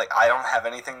know, like, I don't have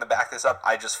anything to back this up.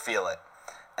 I just feel it.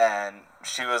 And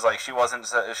she was like, she wasn't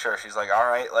sure. She's like, all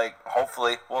right, like,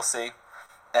 hopefully, we'll see.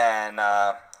 And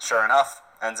sure enough,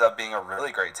 ends up being a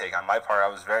really great take on my part. I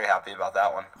was very happy about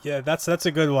that one. Yeah, that's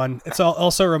a good one. It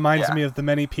also reminds me of the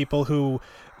many people who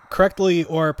correctly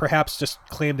or perhaps just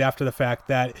claimed after the fact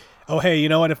that, oh, hey, you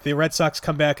know what, if the Red Sox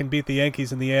come back and beat the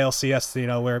Yankees in the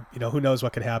ALCS, where, who knows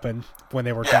what could happen when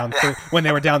they were down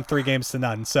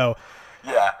 3-0. So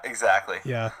yeah, exactly.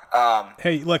 Yeah.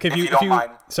 Hey, look, if you don't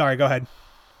mind, sorry, go ahead.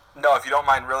 No, if you don't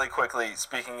mind, really quickly,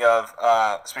 speaking of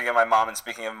my mom and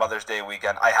speaking of Mother's Day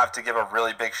weekend, I have to give a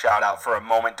really big shout out for a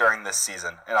moment during this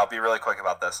season, and I'll be really quick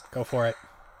about this. Go for it.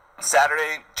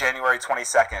 Saturday, January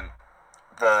 22nd,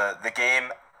 the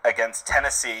game against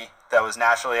Tennessee that was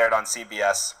nationally aired on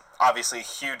CBS, obviously a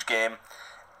huge game.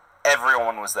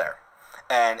 Everyone was there,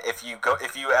 and if you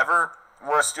ever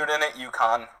were a student at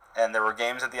UConn and there were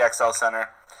games at the XL Center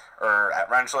or at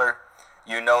Rentschler,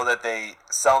 you know that they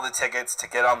sell the tickets to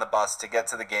get on the bus to get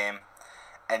to the game,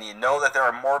 and you know that there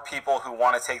are more people who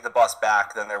want to take the bus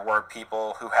back than there were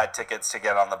people who had tickets to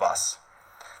get on the bus.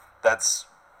 That's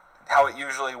how it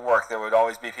usually worked. There would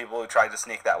always be people who tried to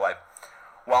sneak that way.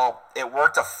 Well, it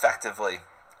worked effectively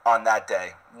on that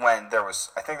day when there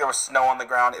was snow on the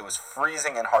ground. It was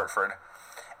freezing in Hartford,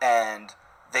 and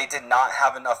they did not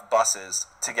have enough buses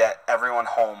to get everyone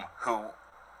home who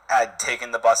had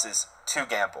taken the buses to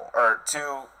Gamble or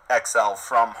to XL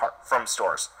from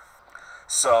stores.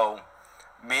 So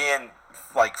me and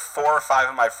like 4 or 5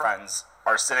 of my friends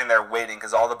are sitting there waiting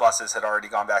because all the buses had already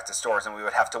gone back to stores, and we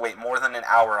would have to wait more than an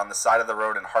hour on the side of the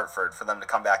road in Hartford for them to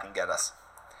come back and get us.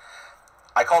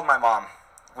 I called my mom.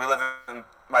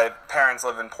 My parents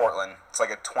live in Portland. It's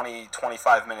like a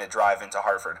 20-25 minute drive into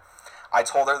Hartford. I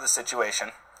told her the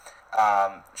situation.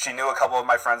 She knew a couple of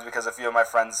my friends because a few of my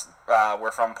friends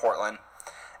were from Portland.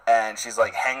 And she's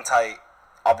like, hang tight,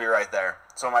 I'll be right there.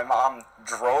 So my mom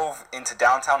drove into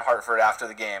downtown Hartford after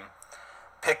the game,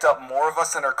 picked up more of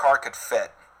us than her car could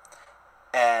fit,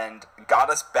 and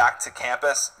got us back to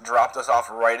campus, dropped us off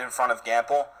right in front of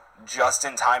Gamble, just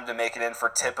in time to make it in for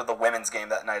tip of the women's game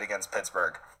that night against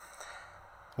Pittsburgh.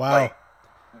 Wow. Like,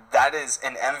 that is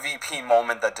an MVP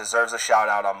moment that deserves a shout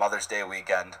out on Mother's Day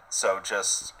weekend. So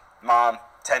just, Mom,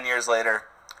 10 years later,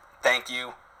 thank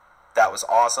you. That was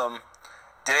awesome.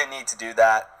 Didn't need to do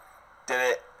that. Did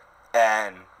it.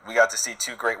 And we got to see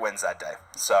 2 great wins that day.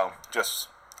 So just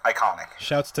iconic.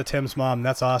 Shouts to Tim's mom.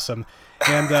 That's awesome.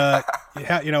 And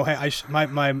hey,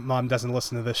 my mom doesn't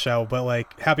listen to this show, but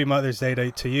like, happy Mother's Day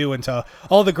to you and to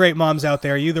all the great moms out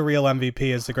there. You the real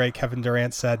MVP, as the great Kevin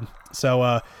Durant said.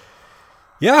 So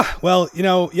yeah, well,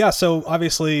 so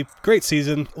obviously great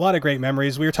season, a lot of great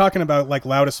memories. We were talking about like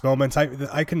loudest moments.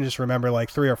 I can just remember like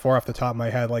 3 or 4 off the top of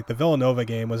my head. Like the Villanova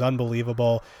game was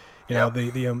unbelievable.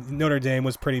 The Notre Dame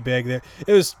was pretty big.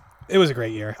 It was a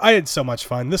great year. I had so much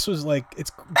fun. This was like,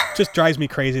 it's just drives me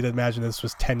crazy to imagine this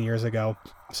was 10 years ago.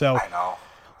 So I know.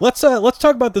 Let's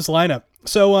talk about this lineup.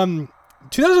 So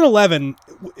 2011,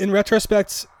 in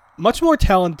retrospect, much more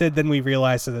talented than we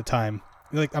realized at the time.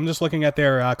 Like, I'm just looking at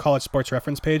their college sports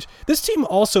reference page. This team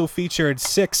also featured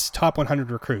 6 top 100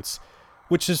 recruits,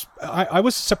 which is I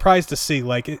was surprised to see.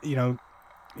 Like, you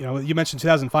mentioned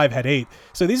 2005 had 8.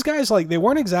 So these guys, like, they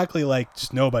weren't exactly like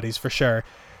just nobodies for sure.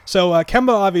 So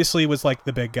Kemba obviously was like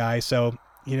the big guy. So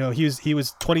he was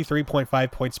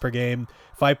 23.5 points per game,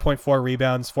 5.4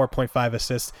 rebounds, 4.5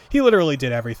 assists. He literally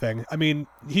did everything. I mean,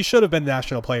 he should have been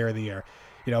National Player of the Year.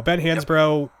 Ben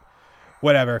Hansbrough.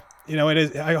 Whatever. It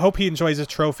is. I hope he enjoys his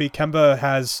trophy. Kemba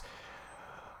has,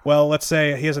 well, let's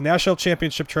say he has a national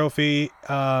championship trophy.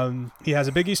 He has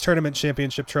a Big East tournament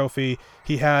championship trophy.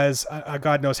 He has,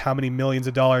 God knows how many millions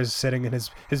of dollars sitting in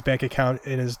his bank account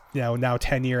in his, now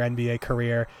 10-year NBA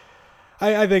career.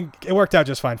 I think it worked out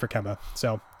just fine for Kemba.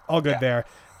 So all good there.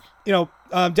 Down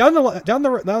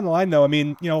the line though, I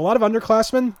mean, a lot of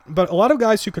underclassmen, but a lot of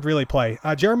guys who could really play.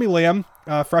 Jeremy Lamb,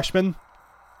 freshman,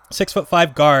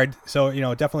 6'5" guard, so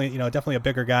definitely a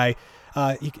bigger guy.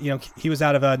 He was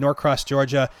out of Norcross,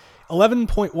 Georgia.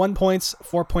 11.1 points,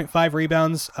 4.5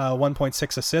 rebounds,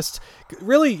 1.6 assists.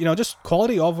 Really, just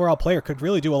quality overall player. Could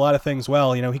really do a lot of things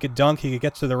well. He could dunk, he could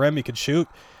get to the rim, he could shoot.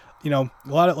 A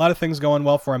lot of things going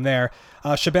well for him there.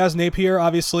 Shabazz Napier,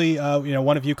 obviously,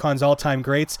 one of UConn's all-time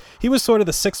greats. He was sort of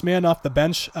the sixth man off the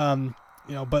bench.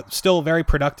 But still very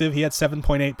productive. He had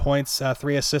 7.8 points,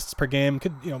 3 assists per game.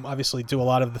 Could, obviously do a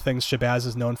lot of the things Shabazz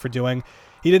is known for doing.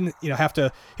 He didn't, have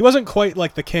to, he wasn't quite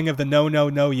like the king of the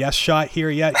no, yes shot here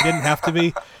yet. He didn't have to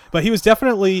be, but he was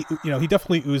definitely, he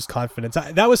definitely oozed confidence.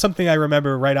 That was something I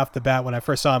remember right off the bat when I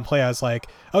first saw him play. I was like,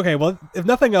 okay, well, if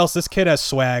nothing else, this kid has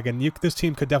swag, and this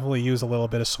team could definitely use a little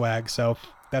bit of swag. So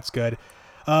that's good.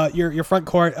 Your front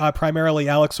court, primarily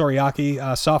Alex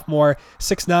Oriaki, sophomore,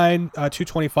 6'9",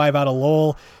 225 out of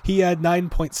Lowell. He had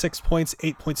 9.6 points,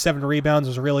 8.7 rebounds,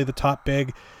 was really the top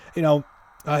big.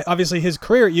 Obviously his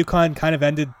career at UConn kind of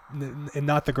ended in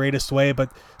not the greatest way,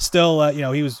 but still,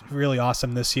 he was really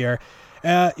awesome this year.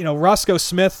 Roscoe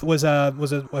Smith was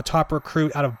a top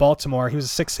recruit out of Baltimore. He was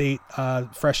a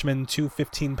 6'8", freshman,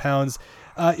 215 pounds.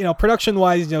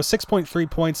 Production-wise,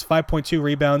 6.3 points, 5.2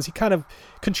 rebounds. He kind of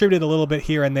contributed a little bit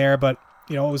here and there, but,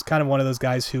 it was kind of one of those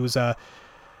guys who's, with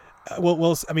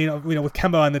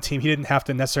Kemba on the team, he didn't have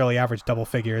to necessarily average double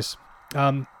figures.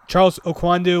 Charles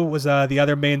Okwandu was the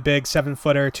other main big,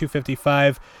 7-footer,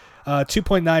 255,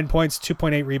 2.9 points,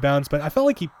 2.8 rebounds, but I felt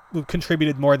like he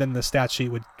contributed more than the stat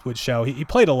sheet would show. He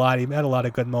played a lot. He had a lot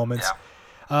of good moments.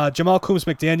 Yeah. Jamal Coombs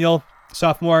McDaniel,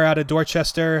 sophomore out of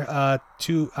Dorchester,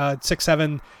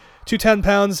 6'7", 210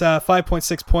 pounds,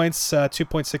 5.6 points,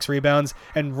 2.6 rebounds,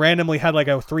 and randomly had like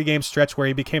a 3-game stretch where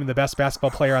he became the best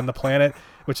basketball player on the planet,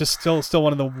 which is still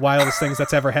one of the wildest things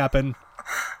that's ever happened.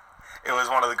 It was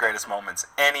one of the greatest moments,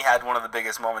 and he had one of the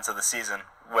biggest moments of the season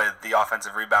with the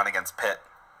offensive rebound against Pitt.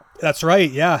 That's right.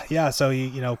 Yeah. So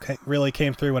he, really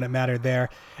came through when it mattered there.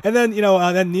 And then,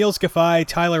 then Niels Gaffey,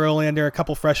 Tyler Olander, a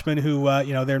couple freshmen who,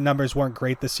 their numbers weren't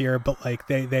great this year, but like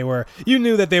they were, you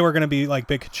knew that they were going to be like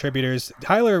big contributors.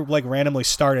 Tyler like randomly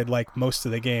started like most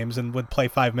of the games and would play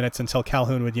 5 minutes until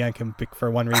Calhoun would yank him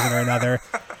for one reason or another.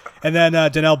 And then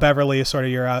Donnell Beverly is sort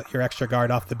of your extra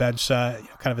guard off the bench, kind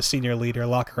of a senior leader,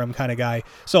 locker room kind of guy.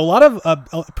 So a lot of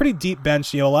a pretty deep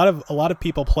bench. A lot of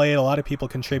people played, a lot of people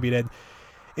contributed.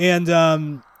 And,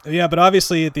 but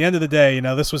obviously at the end of the day,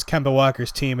 this was Kemba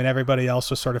Walker's team and everybody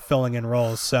else was sort of filling in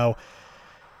roles. So,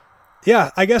 yeah,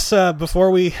 I guess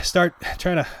before we start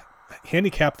trying to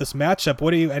handicap this matchup,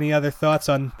 any other thoughts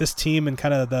on this team and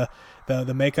kind of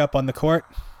the makeup on the court?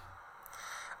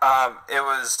 It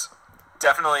was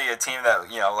definitely a team that,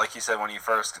 like you said, when they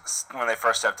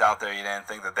first stepped out there, you didn't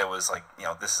think that there was like,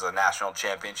 this is a national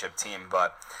championship team,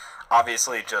 but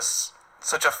obviously just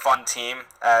such a fun team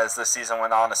as the season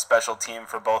went on, a special team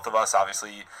for both of us.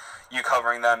 Obviously, you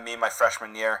covering them, me my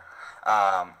freshman year.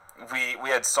 We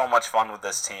had so much fun with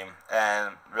this team,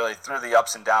 and really through the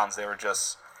ups and downs, they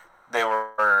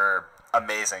were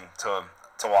amazing to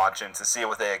watch and to see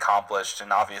what they accomplished.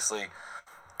 And obviously,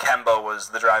 Kemba was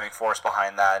the driving force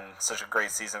behind that, and such a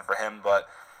great season for him. But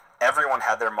everyone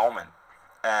had their moment,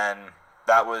 and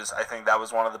I think that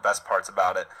was one of the best parts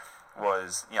about it.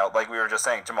 Was, like we were just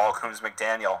saying, Jamal Coombs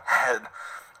McDaniel had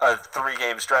a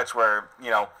 3-game stretch where,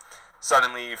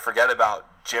 suddenly you forget about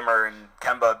Jimmer and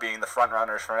Kemba being the front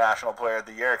runners for National Player of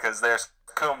the Year because there's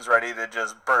Coombs ready to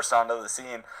just burst onto the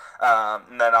scene.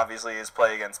 And then obviously his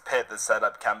play against Pitt that set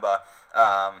up Kemba.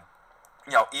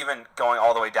 Even going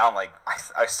all the way down, like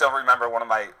I still remember one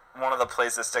of the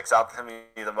plays that sticks out to me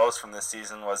the most from this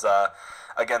season was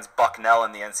against Bucknell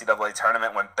in the NCAA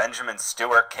tournament when Benjamin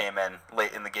Stewart came in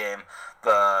late in the game,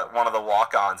 one of the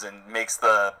walk-ons, and makes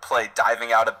the play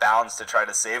diving out of bounds to try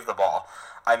to save the ball.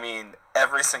 I mean,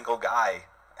 every single guy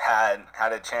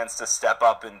had a chance to step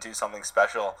up and do something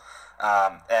special,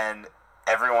 and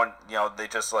everyone,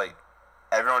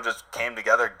 everyone just came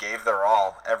together, gave their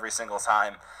all every single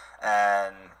time,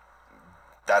 and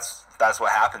that's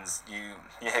what happens. You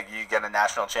get a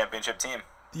national championship team.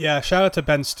 Yeah, shout out to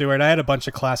Ben Stewart. I had a bunch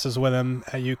of classes with him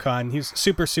at UConn. He's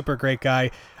super, super great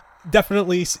guy.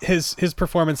 Definitely his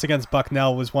performance against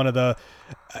Bucknell was one of the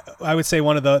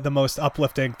most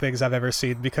uplifting things I've ever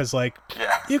seen, because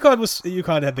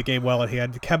UConn had the game well at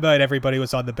hand. Kemba and everybody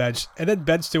was on the bench, and then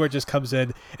Ben Stewart just comes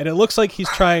in, and it looks like he's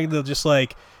trying to just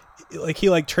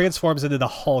he transforms into the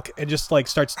Hulk and just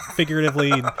starts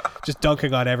figuratively just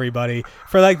dunking on everybody.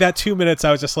 For that 2 minutes,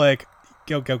 I was just like,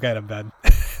 go get him, Ben.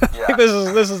 Yeah.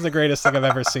 This is the greatest thing I've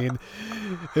ever seen.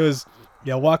 It was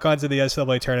walk-ons in the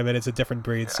NCAA tournament. It's a different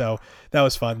breed, so that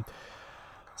was fun.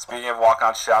 Speaking of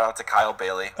walk-ons, shout out to Kyle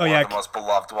Bailey, one of the most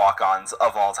beloved walk-ons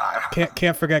of all time.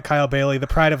 Can't forget Kyle Bailey, the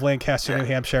pride of Lancaster, New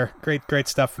Hampshire. Great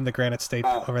stuff from the Granite State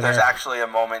over there. There's actually a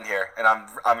moment here, and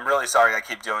I'm really sorry I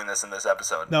keep doing this in this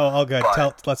episode. No, all good.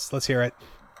 Let's hear it.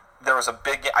 There was a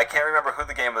big game. I can't remember who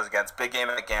the game was against. Big game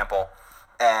at Gamble,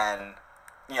 and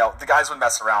the guys would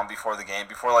mess around before the game,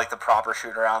 before the proper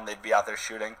shoot around. They'd be out there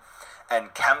shooting, and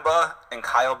Kemba and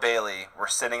Kyle Bailey were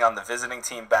sitting on the visiting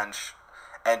team bench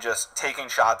and just taking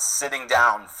shots, sitting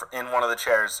down in one of the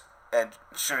chairs and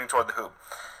shooting toward the hoop.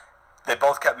 They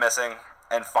both kept missing,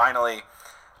 and finally,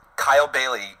 Kyle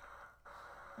Bailey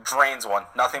drains one,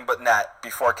 nothing but net,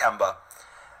 before Kemba.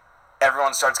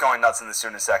 Everyone starts going nuts in the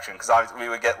student section because we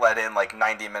would get let in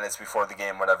 90 minutes before the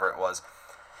game, whatever it was.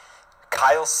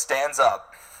 Kyle stands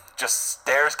up, just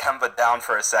stares Kemba down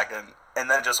for a second, and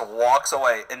then just walks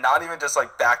away, and not even just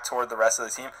back toward the rest of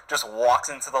the team, just walks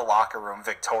into the locker room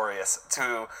victorious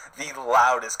to the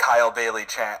loudest Kyle Bailey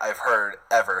chant I've heard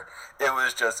ever. It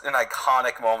was just an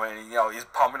iconic moment. He's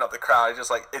pumping up the crowd.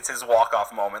 It's his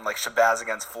walk-off moment, like Shabazz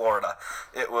against Florida.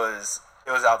 It was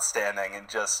outstanding, and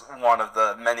just one of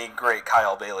the many great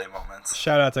Kyle Bailey moments.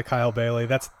 Shout out to Kyle Bailey.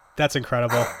 That's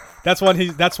incredible. That's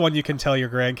one you can tell your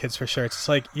grandkids for sure. It's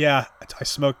I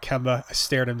smoked Kemba, I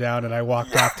stared him down, and I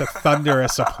walked off to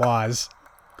thunderous applause.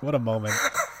 What a moment.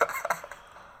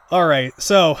 All right,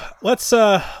 so let's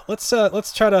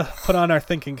try to put on our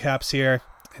thinking caps here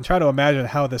and try to imagine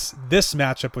how this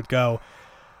matchup would go.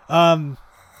 I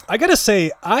gotta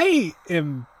say,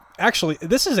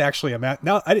 this is actually a match.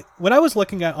 Now, when I was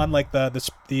looking at on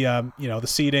the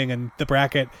seeding and the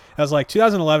bracket, I was like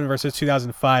 2011 versus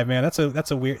 2005. Man,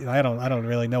 that's a weird. I don't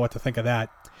really know what to think of that.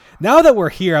 Now that we're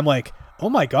here, I'm like, oh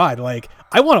my god,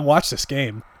 I want to watch this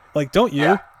game. Don't you?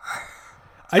 Yeah.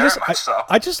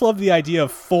 I just love the idea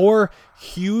of 4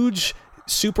 huge,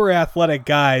 super athletic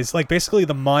guys, basically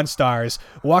the Monstars,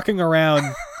 walking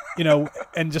around,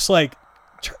 and just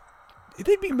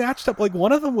they'd be matched up.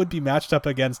 One of them would be matched up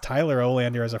against Tyler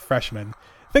Olander as a freshman.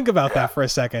 Think about that for a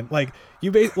second.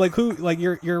 Your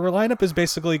lineup is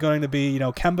basically going to be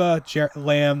Kemba,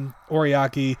 Lamb,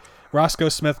 Oriaki, Roscoe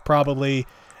Smith probably,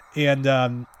 and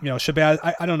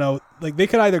Shabazz. I don't know. They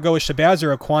could either go with Shabazz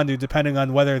or Okwandu depending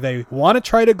on whether they want to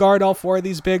try to guard all 4 of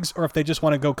these bigs or if they just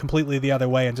want to go completely the other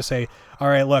way and just say, all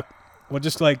right, look, we'll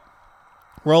just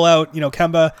roll out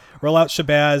Kemba, roll out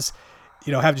Shabazz,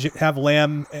 have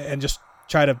Lamb, and just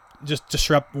try to just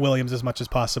disrupt Williams as much as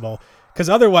possible. Because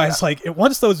otherwise,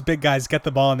 once those big guys get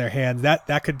the ball in their hands,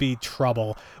 that could be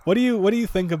trouble. What do you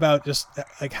think about just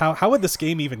how would this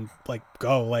game even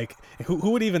go?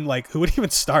 Who would even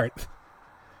start?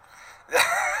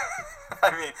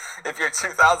 I mean, if you're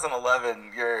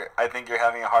 2011, I think you're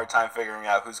having a hard time figuring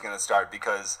out who's going to start,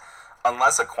 because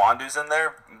unless Okwandu's in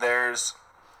there, there's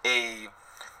a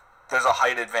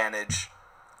height advantage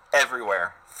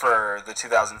everywhere for the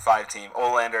 2005 team.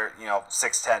 Olander,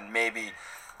 6'10", maybe.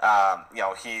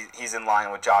 He's in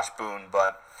line with Josh Boone,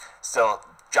 but still,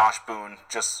 Josh Boone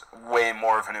just way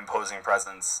more of an imposing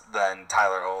presence than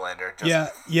Tyler Olander.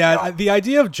 The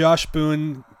idea of Josh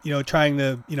Boone, trying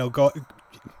to,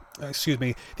 excuse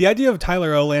me, the idea of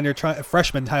Tyler Olander,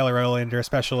 freshman Tyler Olander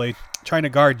especially, trying to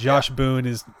guard Josh Boone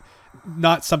is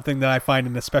not something that I find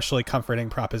an especially comforting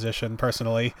proposition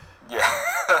personally. Yeah.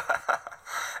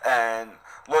 And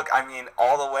look, I mean,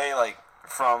 all the way like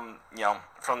from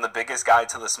from the biggest guy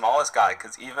to the smallest guy,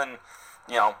 because even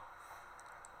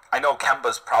I know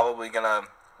Kemba's probably gonna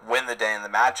win the day in the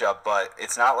matchup, but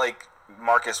it's not like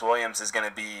Marcus Williams is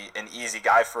gonna be an easy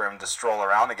guy for him to stroll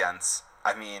around against.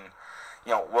 I mean,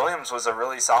 Williams was a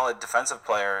really solid defensive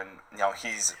player, and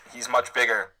he's much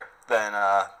bigger than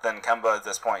Kemba at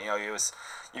this point.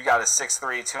 You got a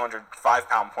 6'3",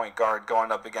 205-pound point guard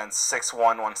going up against 6'1",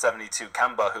 172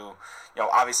 Kemba, who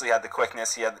obviously had the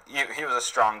quickness. He was a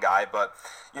strong guy, but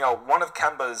one of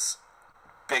Kemba's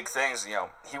big things,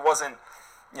 he wasn't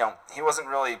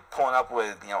really pulling up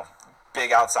with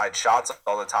big outside shots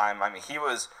all the time. I mean, he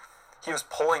was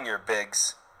pulling your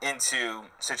bigs into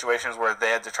situations where they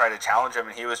had to try to challenge him,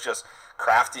 and he was just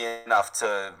crafty enough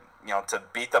to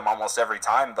beat them almost every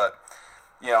time. But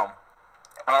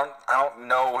I don't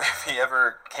know if he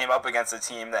ever came up against a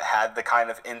team that had the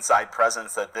kind of inside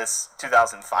presence that this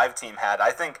 2005 team had. I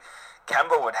think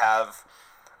Kemba would have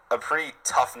a pretty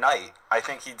tough night. I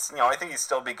think he'd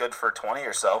still be good for 20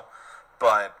 or so,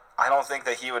 but I don't think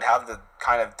that he would have the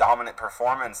kind of dominant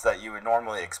performance that you would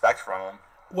normally expect from him.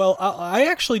 Well, I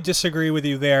actually disagree with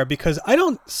you there, because I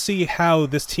don't see how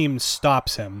this team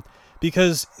stops him.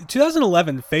 Because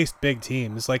 2011 faced big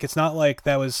teams. Like, it's not like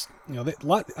that was,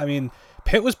 I mean,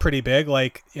 Pitt was pretty big.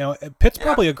 Like, Pitt's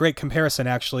probably a great comparison,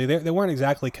 actually. They weren't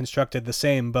exactly constructed the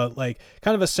same, but like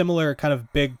kind of a similar kind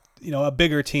of big, a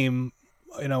bigger team,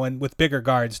 and with bigger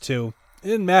guards too. It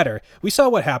didn't matter. We saw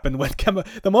what happened when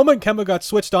Kemba. The moment Kemba got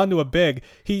switched onto a big,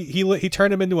 he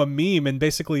turned him into a meme and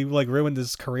basically like ruined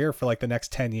his career for like the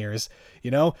next 10 years.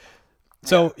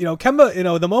 So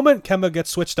Kemba. The moment Kemba gets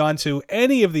switched onto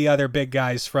any of the other big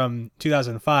guys from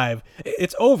 2005,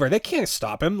 it's over. They can't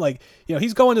stop him. Like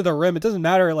he's going to the rim. It doesn't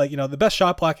matter. Like the best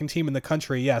shot blocking team in the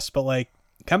country, yes, but like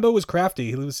Kemba was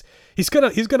crafty. He's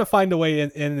gonna find a way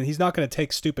in, and he's not gonna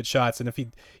take stupid shots. And if he,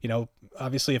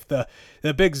 obviously if the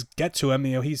bigs get to him,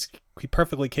 he's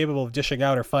perfectly capable of dishing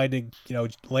out or finding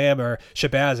Lamb or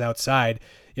Shabazz outside.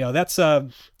 That's so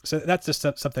that's just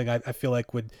something I feel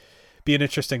like would be an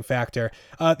interesting factor.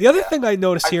 The other thing I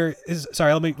noticed here is,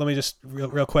 sorry, let me just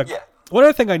real quick. Yeah. One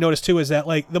other thing I noticed too is that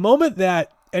like the moment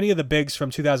that any of the bigs from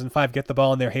 2005 get the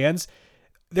ball in their hands,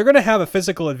 they're going to have a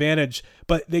physical advantage,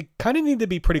 but they kind of need to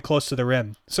be pretty close to the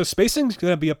rim. So spacing is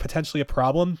going to be potentially a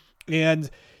problem. And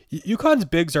UConn's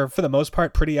bigs are, for the most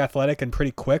part, pretty athletic and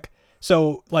pretty quick.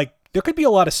 So, like, there could be a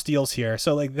lot of steals here.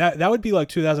 So, like, that would be, like,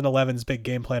 2011's big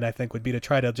game plan, I think, would be to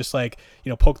try to just, like,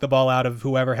 poke the ball out of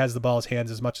whoever has the ball's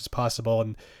hands as much as possible.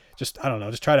 And just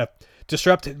try to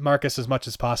disrupt Marcus as much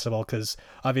as possible. Because,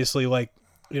 obviously, like,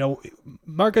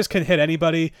 Marcus can hit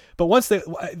anybody, but once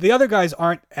the other guys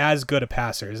aren't as good of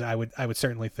passers, I would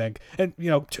certainly think. And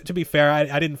to be fair,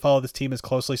 I didn't follow this team as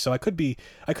closely, so I could be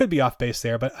off base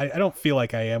there, but I don't feel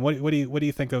like I am. What do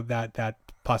you think of that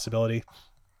possibility?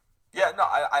 Yeah, no,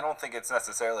 I don't think it's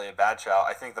necessarily a bad shout.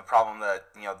 I think the problem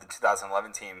that the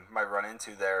 2011 team might run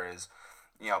into there is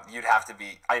you'd have to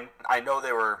be. I know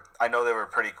they were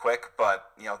pretty quick, but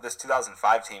this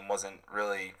 2005 team wasn't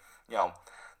really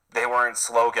they weren't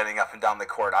slow getting up and down the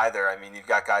court either. I mean, you've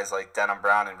got guys like Denham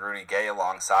Brown and Rudy Gay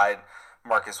alongside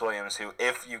Marcus Williams, who,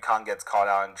 if UConn gets caught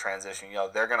out in transition,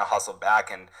 they're going to hustle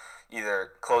back and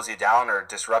either close you down or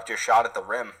disrupt your shot at the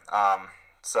rim.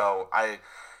 So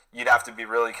you'd have to be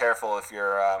really careful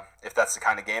if that's the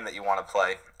kind of game that you want to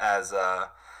play as the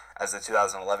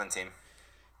 2011 team.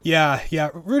 Yeah.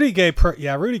 Rudy Gay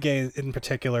in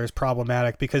particular is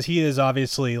problematic because he is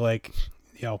obviously like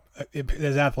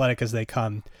as athletic as they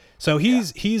come. So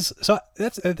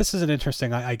this is an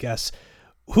interesting, I guess.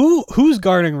 Who's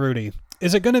guarding Rudy?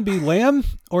 Is it going to be Lamb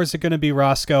or is it going to be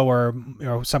Roscoe or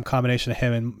some combination of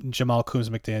him and Jamal Coombs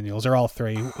McDaniels or all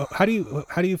three? How do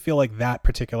you feel like that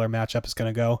particular matchup is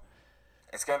going to go?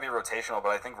 It's going to be rotational, but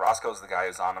I think Roscoe's the guy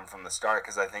who's on him from the start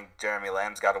because I think Jeremy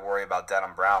Lamb's got to worry about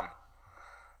Denham Brown.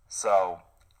 So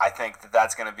I think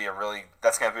that's going to be a really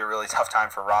tough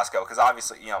time for Roscoe because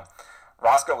obviously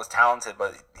Roscoe was talented,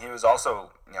 but he was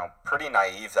also, pretty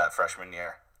naive that freshman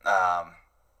year,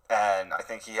 and I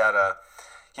think he had a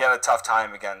tough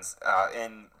time against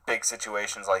in big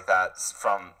situations like that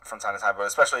from time to time, but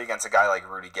especially against a guy like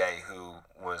Rudy Gay, who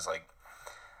was like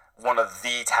one of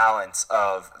the talents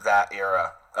of that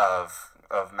era of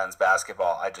men's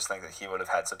basketball. I just think that he would have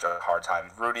had such a hard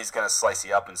time. Rudy's going to slice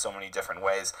you up in so many different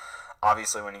ways.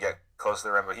 Obviously, when you get close to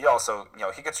the rim, but he also,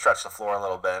 he could stretch the floor a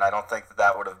little bit, and I don't think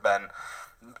that would have been,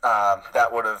 that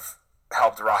would have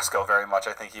helped Roscoe very much.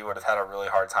 I think he would have had a really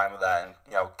hard time with that,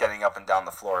 and getting up and down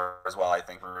the floor as well. I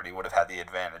think Rudy would have had the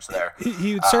advantage there.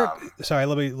 He sorry,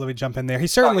 let me jump in there. He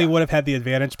certainly would have had the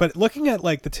advantage, but looking at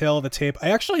like the tail of the tape, I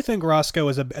actually think Roscoe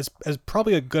is as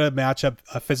probably a good matchup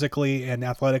physically and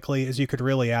athletically as you could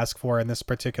really ask for in this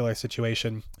particular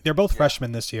situation. They're both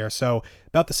freshmen this year, so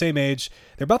about the same age.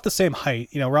 They're about the same height.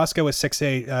 Roscoe is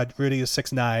 6'8", Rudy is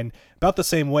 6'9", about the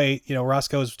same weight.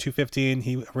 Roscoe is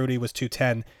 215, Rudy was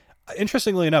 210.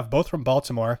 Interestingly enough, both from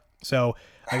Baltimore. So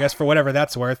I guess for whatever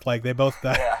that's worth, like they both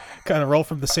kind of roll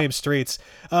from the same streets.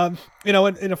 And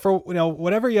for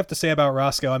whatever you have to say about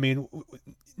Roscoe, I mean,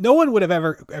 no one would have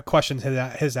ever questioned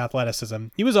his athleticism.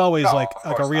 He was always like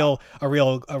a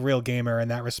real gamer in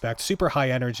that respect. Super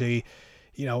high energy.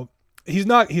 He's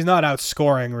not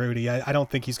outscoring Rudy. I don't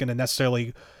think he's going to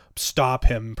necessarily stop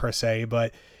him per se,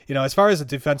 but as far as the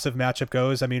defensive matchup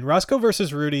goes, I mean, Roscoe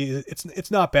versus Rudy,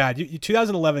 it's not bad.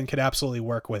 2011 could absolutely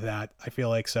work with that. I feel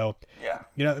like so.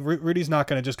 Yeah. Rudy's not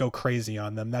going to just go crazy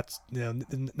on them. That's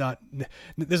not.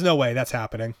 There's no way that's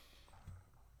happening.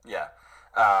 Yeah.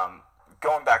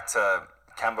 Going back to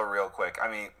Kemba real quick.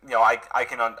 I mean, I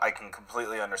can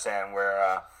completely understand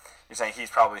where you're saying he's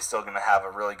probably still going to have a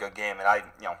really good game, and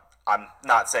I'm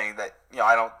not saying that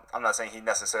I'm not saying he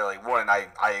necessarily wouldn't.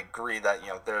 I agree that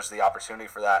there's the opportunity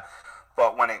for that,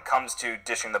 but when it comes to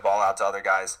dishing the ball out to other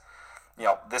guys,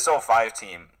 this 05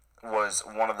 team was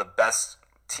one of the best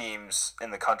teams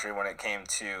in the country when it came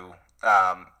to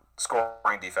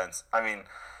scoring defense. I mean,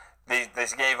 they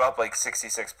gave up like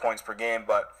 66 points per game,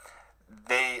 but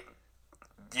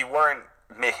you weren't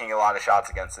making a lot of shots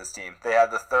against this team. They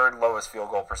had the third lowest field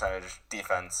goal percentage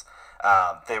defense.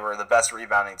 They were the best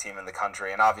rebounding team in the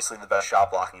country and obviously the best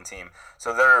shot blocking team.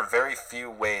 So there are very few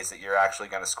ways that you're actually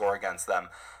going to score against them.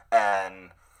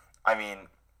 And, I mean,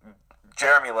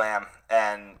 Jeremy Lamb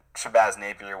and Shabazz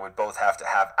Napier would both have to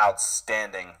have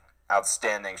outstanding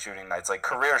shooting nights, like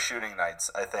career shooting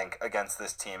nights, I think, against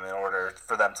this team in order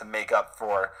for them to make up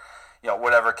for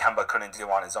whatever Kemba couldn't do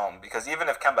on his own. Because even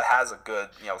if Kemba has a good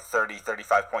 30,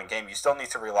 35-point game, you still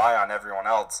need to rely on everyone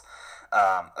else.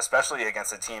 Especially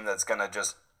against a team that's going to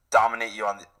just dominate you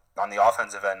on the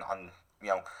offensive end,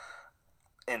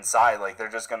 inside. Like they're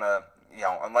just going to,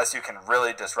 unless you can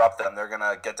really disrupt them, they're going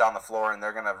to get down the floor and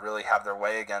they're going to really have their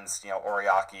way against,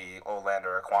 Oriaki,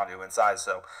 Olander, Akwandu inside.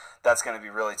 So that's going to be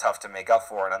really tough to make up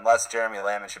for. And unless Jeremy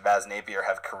Lamb and Shabazz Napier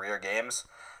have career games,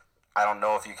 I don't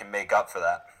know if you can make up for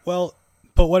that. Well,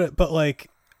 but like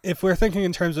if we're thinking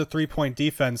in terms of 3-point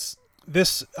defense,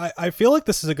 I feel like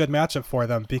this is a good matchup for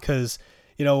them because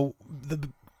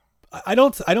I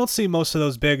don't see most of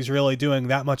those bigs really doing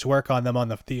that much work on them on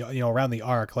the around the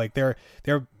arc. Like they're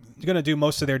going to do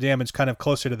most of their damage kind of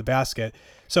closer to the basket.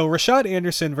 So Rashad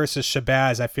Anderson versus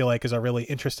Shabazz, I feel like is a really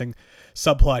interesting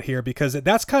subplot here because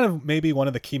that's kind of maybe one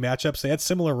of the key matchups. They had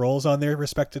similar roles on their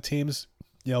respective teams.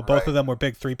 Both of them were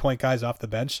big 3-point guys off the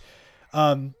bench.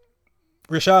 Rashad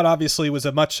obviously was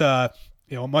a much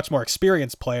more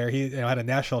experienced player. He had a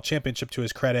national championship to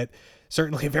his credit.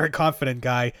 Certainly a very confident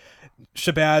guy.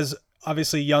 Shabazz,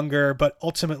 obviously younger, but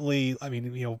ultimately, I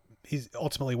mean, he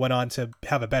ultimately went on to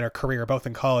have a better career both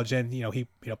in college and he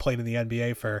played in the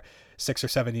NBA for 6 or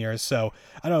 7 years. So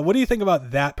I don't know. What do you think about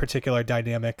that particular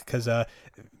dynamic? Because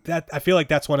that I feel like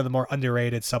that's one of the more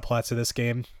underrated subplots of this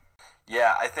game.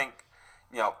 Yeah, I think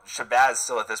Shabazz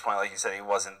still at this point, like you said, he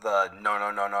wasn't the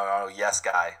no yes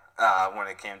guy when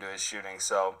it came to his shooting.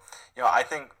 So I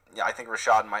think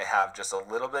Rashad might have just a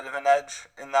little bit of an edge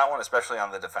in that one, especially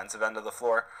on the defensive end of the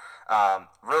floor.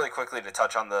 Really quickly to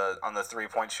touch on the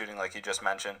 3-point shooting, like you just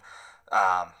mentioned,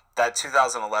 that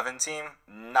 2011 team,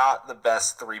 not the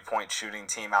best 3-point shooting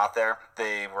team out there.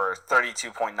 They were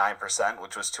 32.9%,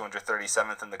 which was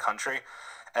 237th in the country.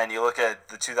 And you look at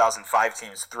the 2005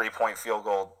 team's 3-point field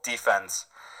goal defense,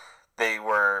 they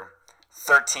were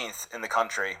 13th in the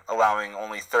country, allowing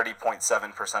only 30.7%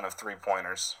 of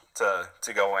 3-pointers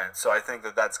to go in. So I think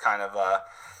that's kind of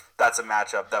that's a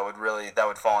matchup that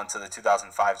would fall into the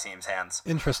 2005 team's hands.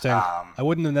 Interesting. I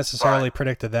wouldn't have necessarily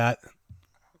predicted that.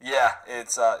 Yeah,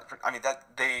 it's that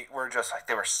they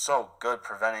were so good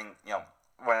preventing,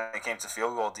 when it came to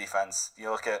field goal defense.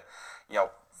 You look at,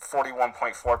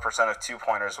 41.4% of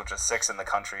 2-pointers, which is 6th in the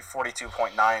country,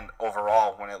 42.9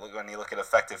 overall when you look at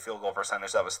effective field goal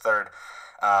percentage, that was 3rd.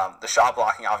 The shot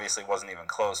blocking obviously wasn't even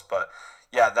close, but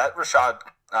yeah, that Rashad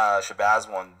Shabazz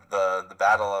one, the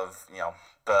battle of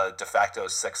the de facto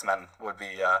 6 men would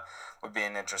be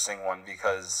an interesting one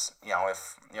because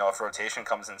if rotation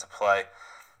comes into play,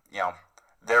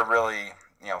 they're really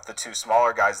the two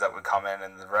smaller guys that would come in,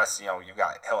 and the rest, you've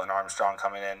got Hilton Armstrong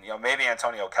coming in. Maybe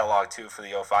Antonio Kellogg too for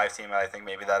the 05 team, and I think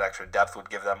maybe that extra depth would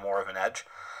give them more of an edge.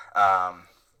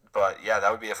 But yeah, that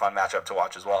would be a fun matchup to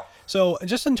watch as well. So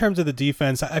just in terms of the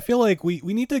defense, I feel like we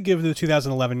need to give the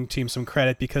 2011 team some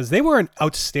credit because they were an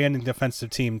outstanding defensive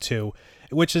team too.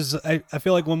 Which is, I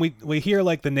feel like when we hear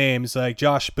like the names like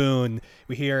Josh Boone,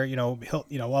 we hear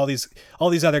all these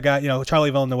other guys,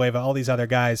 Charlie Villanueva, all these other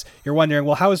guys. You're wondering,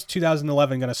 well, how is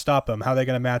 2011 going to stop them? How are they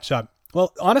going to match up?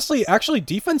 Well, honestly, actually,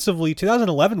 defensively,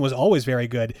 2011 was always very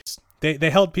good. They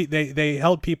held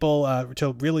people to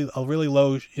a really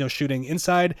low shooting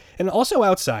inside and also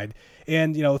outside.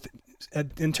 And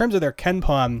in terms of their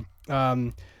KenPom,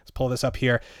 let's pull this up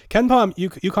here. KenPom,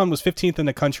 UConn was 15th in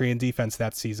the country in defense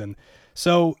that season.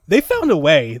 So they found a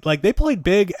way. Like they played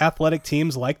big athletic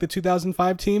teams like the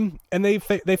 2005 team, and they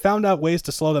found out ways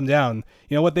to slow them down.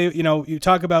 You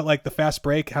talk about like the fast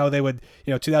break, how they would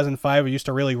 2005 used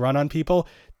to really run on people.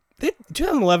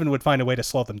 2011 would find a way to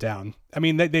slow them down. I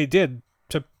mean they did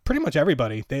to pretty much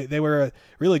everybody. They were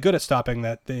really good at stopping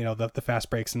that the fast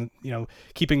breaks and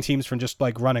keeping teams from just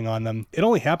like running on them. It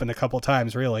only happened a couple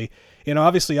times really.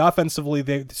 Obviously offensively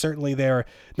they're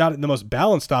not the most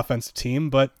balanced offensive team,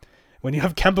 but when you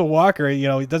have Kemba Walker,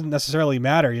 it doesn't necessarily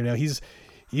matter. He's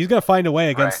going to find a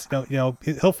way against, right.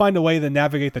 He'll find a way to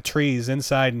navigate the trees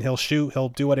inside and he'll shoot. He'll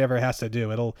do whatever it has to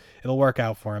do. It'll work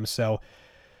out for him. So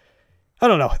I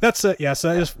don't know. That's so I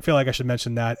just feel like I should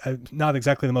mention that. Not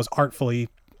exactly the most artfully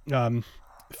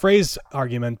phrased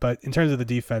argument, but in terms of the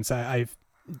defense,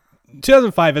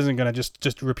 2005 isn't going to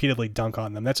just repeatedly dunk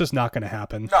on them. That's just not going to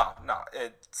happen. No.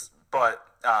 But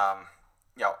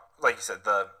like you said,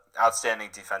 the outstanding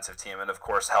defensive team, and of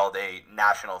course held a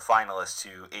national finalist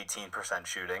to 18%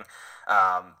 shooting.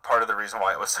 Part of the reason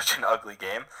why it was such an ugly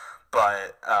game,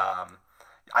 but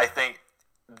I think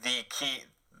the key,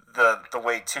 the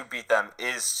way to beat them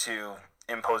is to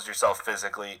impose yourself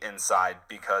physically inside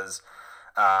because,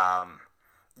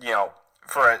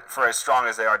 for as strong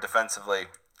as they are defensively,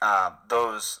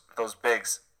 those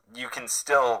bigs, you can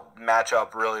still match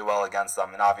up really well against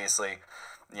them, and obviously,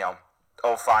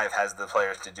 05 has the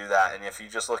players to do that. And if you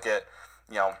just look at,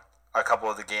 a couple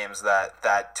of the games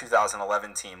that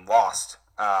 2011 team lost,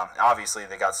 obviously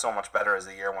they got so much better as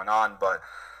the year went on, but,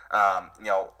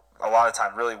 a lot of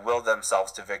time really willed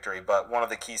themselves to victory. But one of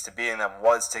the keys to beating them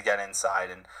was to get inside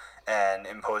and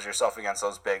impose yourself against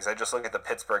those bigs. I just look at the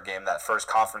Pittsburgh game, that first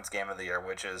conference game of the year,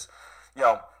 which is,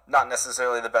 not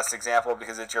necessarily the best example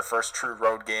because it's your first true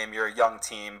road game. You're a young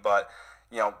team, but,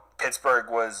 Pittsburgh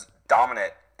was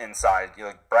dominant inside.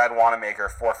 Brad Wanamaker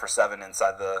 4 for 7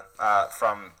 inside the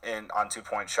on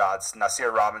 2-point shots.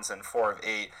 Nasir Robinson 4 of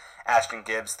 8. Ashton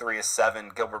Gibbs 3 of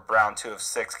 7. Gilbert Brown 2 of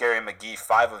 6. Gary McGee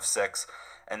 5 of 6.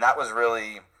 And that was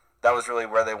really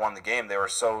where they won the game. They were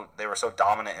so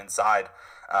dominant inside.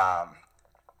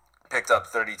 Picked up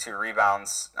 32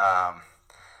 rebounds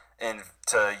into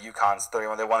UConn's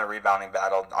 31. They won a rebounding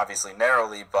battle, obviously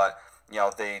narrowly, but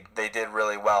they did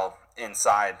really well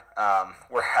inside.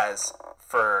 Whereas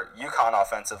for UConn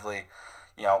offensively,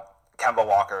 Kemba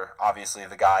Walker, obviously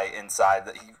the guy inside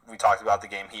that we talked about the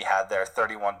game he had there,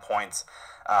 31 points,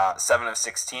 7 of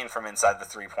 16 from inside the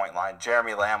 3-point line.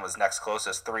 Jeremy Lamb was next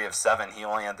closest, 3 of 7. He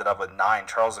only ended up with 9.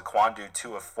 Charles Akwandu,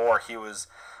 2 of 4. He was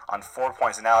on 4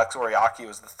 points, and Alex Oriaki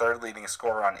was the third leading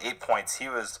scorer on 8 points. He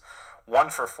was 1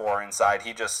 for 4 inside.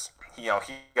 He got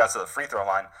to the free throw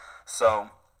line. So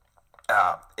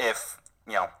if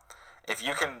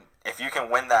you can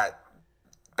win that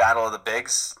battle of the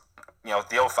bigs,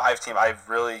 the 05 team, I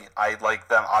like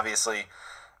them, obviously,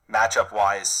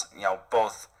 matchup-wise,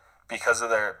 both because of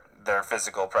their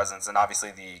physical presence and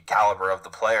obviously the caliber of the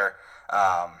player.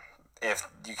 If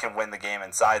you can win the game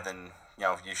inside, then,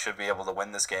 you should be able to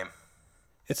win this game.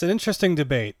 It's an interesting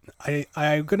debate.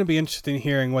 I'm going to be interested in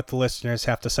hearing what the listeners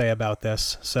have to say about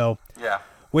this. So yeah,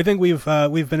 we think we've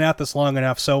been at this long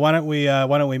enough. So why don't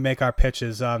we make our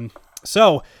pitches?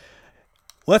 So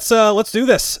let's do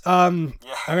this. I'm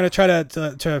gonna try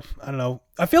to I don't know.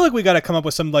 I feel like we got to come up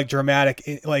with some like dramatic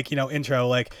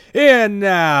intro and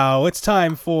now it's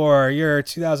time for your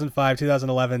 2005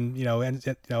 2011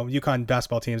 UConn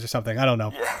basketball teams or something. I don't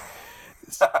know. Yeah.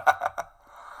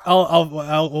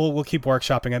 We'll keep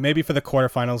workshopping it. Maybe for the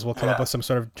quarterfinals we'll come up with some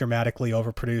sort of dramatically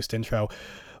overproduced intro.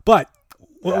 But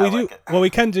what we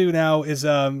can do now is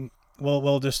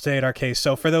we'll just state our case.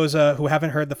 So for those who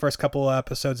haven't heard the first couple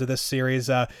episodes of this series,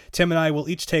 Tim and I will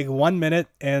each take 1 minute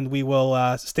and we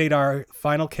will state our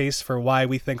final case for why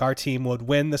we think our team would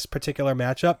win this particular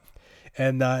matchup.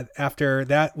 And after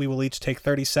that, we will each take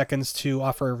 30 seconds to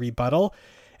offer a rebuttal.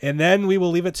 And then we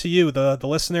will leave it to you, the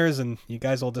listeners, and you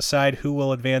guys will decide who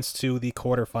will advance to the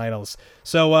quarterfinals.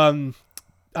 So,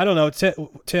 I don't know,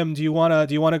 Tim, do you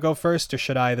wanna go first, or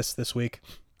should I this week?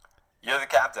 You're the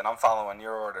captain. I'm following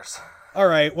your orders. All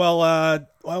right. Well,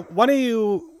 why don't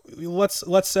you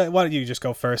why don't you just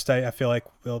go first? I feel like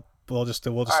we'll just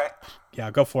All right. yeah,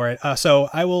 go for it. So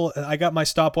I got my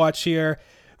stopwatch here.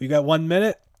 We got 1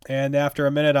 minute, and after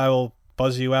a minute, I will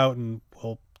buzz you out, and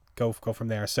we'll go from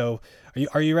there. So,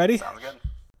 are you ready? Sounds good.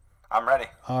 I'm ready.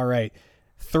 All right.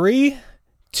 3,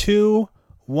 2,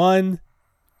 1,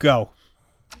 go.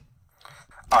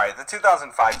 All right, the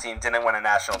 2005 team didn't win a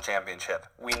national championship.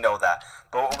 We know that.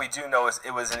 But what we do know is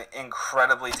it was an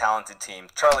incredibly talented team.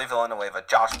 Charlie Villanueva,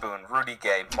 Josh Boone, Rudy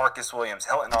Gay, Marcus Williams,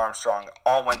 Hilton Armstrong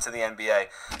all went to the NBA.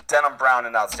 Denham Brown,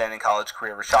 an outstanding college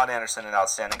career. Rashad Anderson, an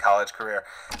outstanding college career.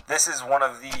 This is one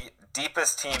of the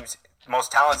deepest teams,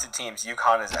 most talented teams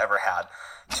UConn has ever had.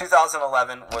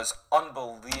 2011 was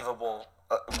unbelievable.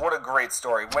 What a great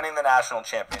story. Winning the national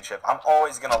championship. I'm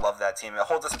always going to love that team. It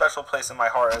holds a special place in my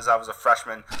heart as I was a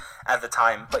freshman at the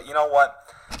time. But you know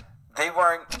what? They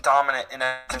weren't dominant in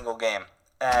a single game.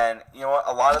 And you know what?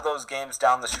 A lot of those games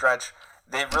down the stretch,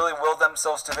 they really willed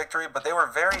themselves to victory, but they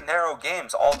were very narrow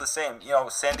games all the same. You know,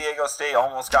 San Diego State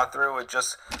almost got through with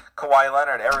just Kawhi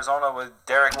Leonard. Arizona with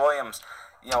Derek Williams.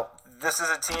 You know, this is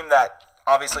a team that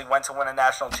obviously went to win a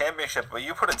national championship, but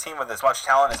you put a team with as much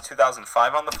talent as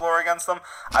 2005 on the floor against them,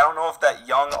 I don't know if that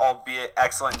young, albeit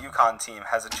excellent UConn team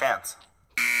has a chance.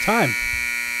 Time.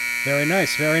 Very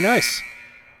nice, very nice.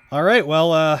 All right,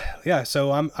 well, yeah,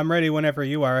 so I'm ready whenever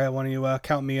you are. I want you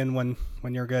count me in when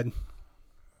you're good.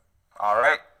 All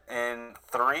right, in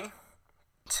 3,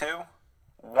 2,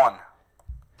 1.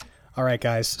 All right,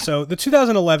 guys. So the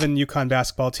 2011 UConn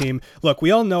basketball team, look,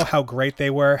 we all know how great they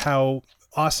were, how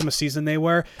awesome a season they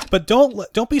were, but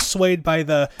don't be swayed by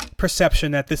the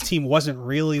perception that this team wasn't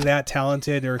really that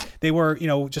talented, or they were,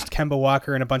 just Kemba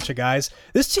Walker and a bunch of guys.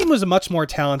 This team was much more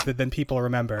talented than people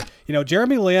remember.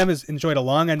 Jeremy Lamb has enjoyed a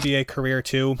long NBA career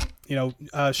too.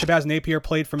 Shabazz Napier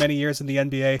played for many years in the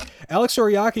NBA. Alex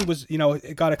Oriaki was,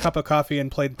 got a cup of coffee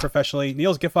and played professionally.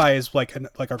 Niels Giffey is like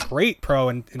a great pro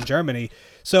in Germany.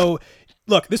 So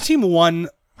look, this team won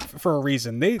for a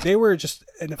reason. They were just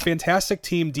a fantastic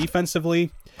team defensively.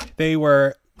 They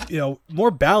were, more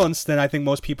balanced than I think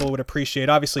most people would appreciate.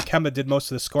 Obviously, Kemba did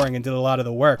most of the scoring and did a lot of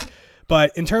the work.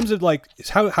 But in terms of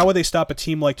how would they stop a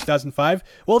team like 2005?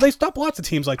 Well, they stopped lots of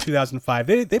teams like 2005.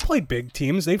 They played big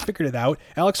teams. They figured it out.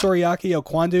 Alex Oriaki,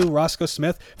 Okwandu, Roscoe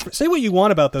Smith. Say what you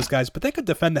want about those guys, but they could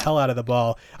defend the hell out of the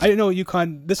ball. I know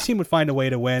UConn. This team would find a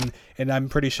way to win, and I'm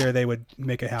pretty sure they would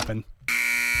make it happen.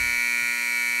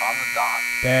 On the dot.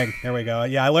 Bang. There we go.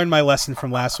 Yeah, I learned my lesson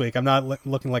from last week. I'm not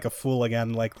looking like a fool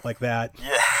again like that.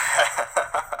 Yeah.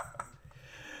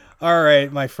 All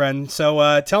right, my friend.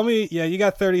 So tell me, you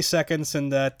got 30 seconds,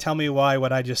 and tell me why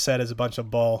what I just said is a bunch of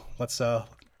bull. Let's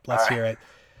hear it.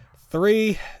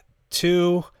 3,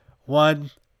 2,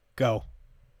 1, go.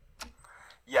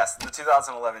 Yes, the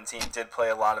 2011 team did play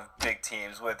a lot of big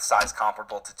teams with size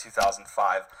comparable to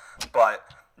 2005, but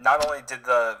not only did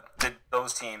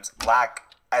those teams lack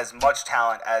as much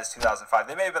talent as 2005.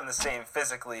 They may have been the same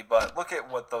physically, but look at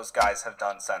what those guys have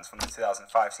done since from the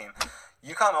 2005 team.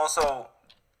 UConn also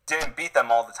didn't beat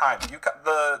them all the time.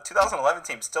 The 2011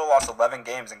 team still lost 11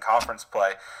 games in conference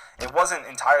play. It wasn't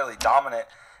entirely dominant,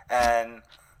 and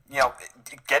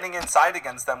getting inside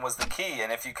against them was the key.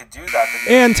 And if you could do that,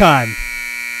 and time.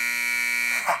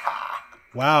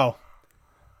 Wow,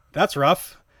 that's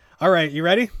rough. All right, you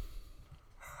ready?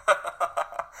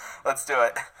 Let's do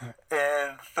it.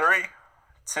 In 3,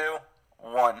 2,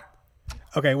 1.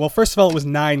 Okay, well, first of all, it was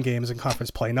 9 games in conference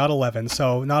play, not 11,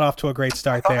 so not off to a great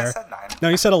start there. I said 9. No,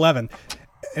 you said 11,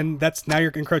 and now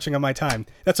you're encroaching on my time.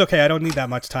 That's okay. I don't need that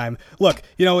much time. Look,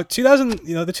 the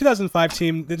 2005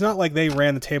 team, it's not like they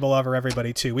ran the table over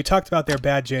everybody too. We talked about their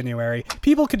bad January.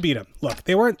 People could beat them. Look,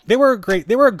 they were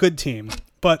a good team.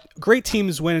 But great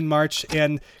teams win in March,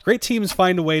 and great teams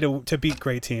find a way to beat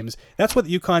great teams. That's what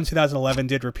UConn 2011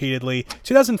 did repeatedly.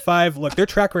 2005, look, their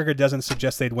track record doesn't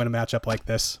suggest they'd win a matchup like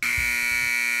this.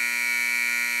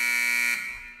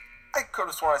 I could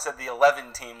have sworn I said the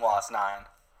 11 team lost 9.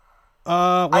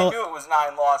 Well, I knew it was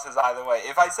 9 losses either way.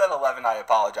 If I said 11, I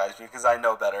apologize because I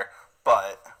know better.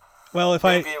 But Well, if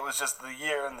maybe it was just the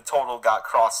year and the total got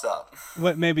crossed up.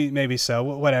 Maybe so.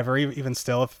 Whatever. Even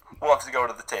still, if we'll have to go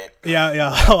to the tape.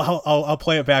 Yeah. I'll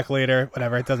play it back later.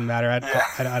 Whatever. It doesn't matter.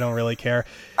 I don't really care.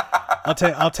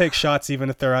 I'll take shots even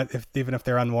if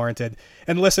they're unwarranted.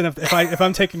 And listen, if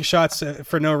I'm taking shots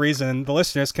for no reason, the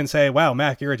listeners can say, "Wow,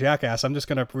 Mac, you're a jackass. I'm just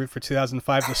gonna root for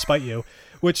 2005 to spite you."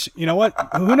 Which, you know what?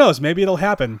 Who knows? Maybe it'll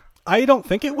happen. I don't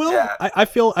think it will. Yeah. I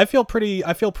feel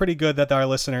pretty good that our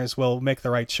listeners will make the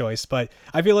right choice, but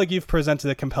I feel like you've presented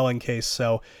a compelling case.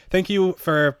 So thank you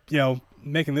for,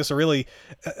 making this a really,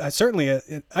 certainly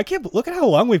I can't look at how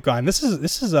long we've gone. This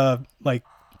is like,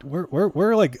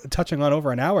 we're like touching on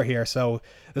over an hour here. So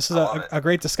this is a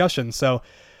great discussion. So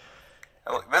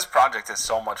look, this project is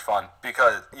so much fun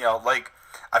because, like,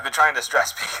 I've been trying to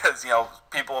stress because,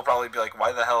 people will probably be like,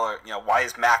 why the hell why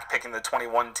is Mac picking the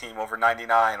 21 team over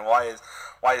 99? Why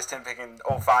is Tim picking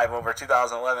 05 over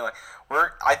 2011? Like,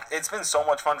 it's been so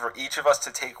much fun for each of us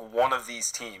to take one of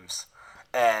these teams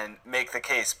and make the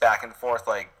case back and forth.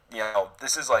 Like,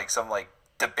 this is like some like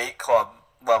debate club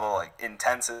level, like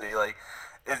intensity. Like,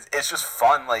 it's just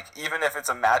fun. Like, even if it's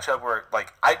a matchup where,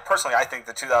 like, I think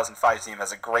the 2005 team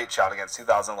has a great shot against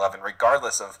 2011,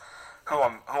 regardless of who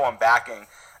I'm backing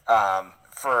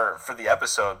for the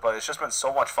episode. But it's just been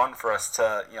so much fun for us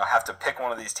to have to pick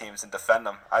one of these teams and defend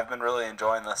them. I've been really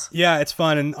enjoying this. Yeah, it's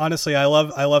fun, and honestly, I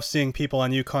love seeing people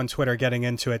on UConn Twitter getting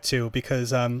into it too,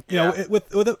 because and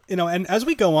as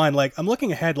we go on, like, I'm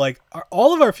looking ahead, like,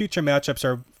 all of our future matchups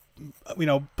are,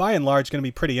 by and large, going to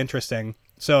be pretty interesting.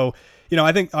 So,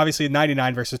 I think obviously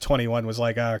 99 versus 21 was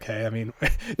like, okay, I mean,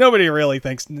 nobody really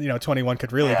thinks 21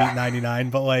 could really beat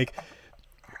 99, but like,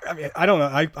 I mean, I don't know.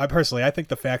 I personally, I think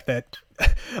the fact that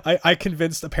I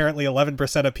convinced apparently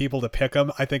 11% of people to pick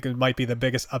them, I think it might be the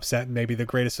biggest upset and maybe the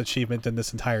greatest achievement in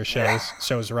this entire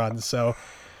show's run. So,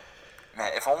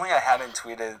 man, if only I hadn't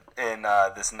tweeted in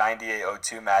this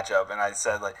 98-02 matchup and I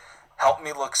said, like, help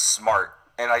me look smart,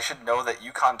 and I should know that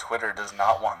UConn Twitter does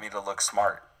not want me to look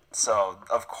smart. So,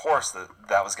 of course,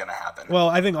 that was going to happen. Well,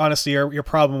 I think, honestly, your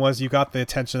problem was you got the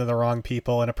attention of the wrong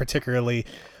people, and a particularly...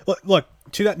 Look,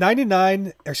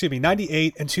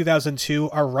 98 and 2002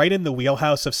 are right in the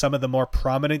wheelhouse of some of the more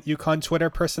prominent UConn Twitter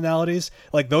personalities.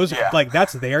 Like, those, like,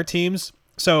 that's their teams.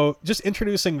 So, just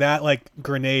introducing that, like,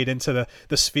 grenade into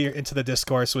the sphere, into the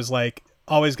discourse was, like,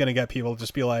 always going to get people to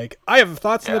just be like, I have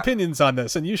thoughts and opinions on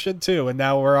this, and you should too. And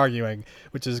now we're arguing,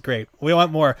 which is great. We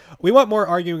want more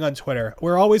arguing on Twitter.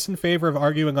 We're always in favor of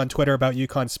arguing on Twitter about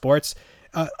UConn sports.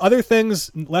 Other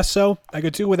things, less so. I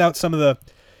could do without some of the,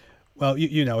 well,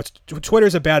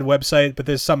 Twitter's a bad website, but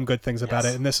there's some good things about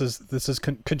it. And this is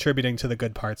contributing to the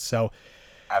good parts. So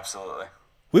absolutely.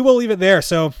 We will leave it there.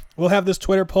 So we'll have this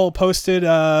Twitter poll posted,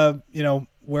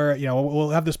 where we'll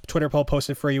have this Twitter poll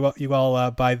posted for you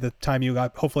all by the time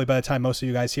hopefully by the time most of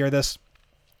you guys hear this.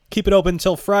 Keep it open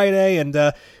until Friday, and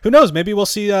who knows, maybe we'll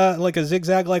see like a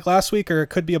zigzag like last week, or it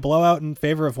could be a blowout in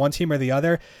favor of one team or the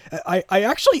other. I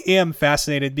actually am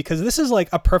fascinated because this is like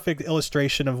a perfect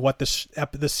illustration of what this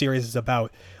series is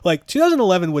about. Like,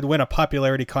 2011 would win a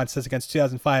popularity contest against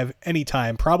 2005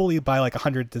 anytime, probably by like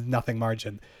 100-0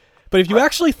 margin. But if you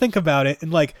actually think about it,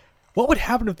 and like, what would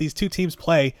happen if these two teams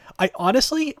play? I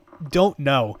honestly don't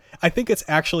know. I think it's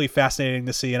actually fascinating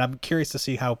to see, and I'm curious to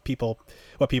see what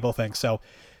people think. So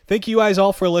thank you guys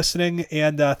all for listening,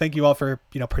 and thank you all for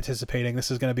participating.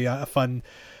 This is going to be a fun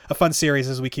series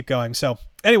as we keep going. So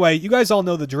anyway, you guys all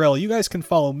know the drill. You guys can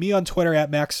follow me on Twitter at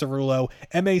Max Cerullo,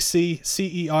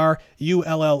 MacCerullo.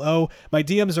 My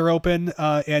DMs are open,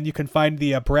 and you can find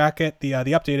the bracket, the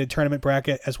updated tournament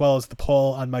bracket, as well as the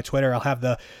poll on my Twitter. I'll have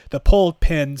the poll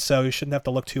pinned, so you shouldn't have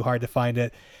to look too hard to find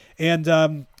it. And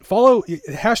follow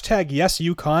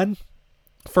 #YesUConn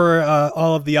for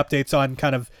all of the updates on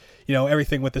kind of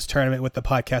everything with this tournament, with the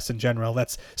podcast in general.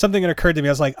 That's something that occurred to me.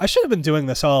 I was like, I should have been doing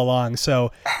this all along.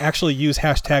 So actually use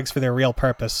hashtags for their real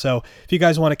purpose. So if you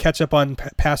guys want to catch up on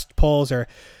past polls or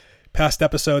past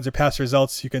episodes or past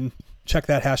results, you can check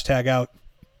that hashtag out.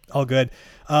 All good.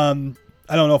 I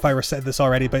don't know if I said this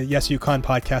already, but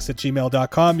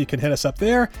yesuconpodcast@gmail.com. You can hit us up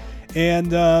there.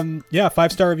 And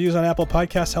 5-star reviews on Apple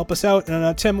Podcasts help us out.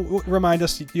 And Tim, remind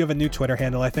us, you have a new Twitter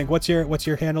handle, I think. What's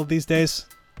your handle these days?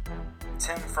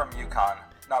 Tim from UConn.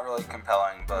 Not really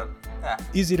compelling, but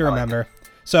easy to remember.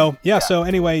 So so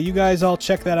anyway, you guys all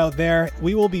check that out there.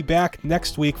 We will be back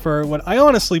next week for what I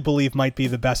honestly believe might be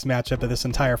the best matchup of this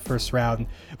entire first round.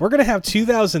 We're going to have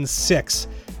 2006.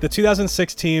 The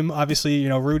 2006 team, obviously,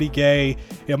 Rudy Gay,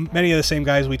 many of the same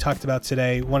guys we talked about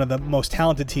today, one of the most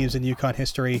talented teams in UConn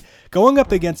history, going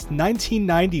up against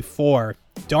 1994,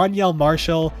 Donyell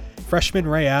Marshall, freshman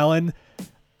Ray Allen.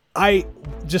 I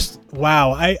just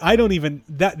wow. I don't even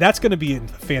that's going to be a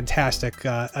fantastic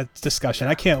discussion.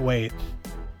 I can't wait.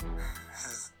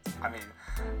 I mean,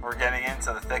 we're getting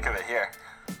into the thick of it here.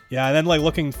 Yeah, and then like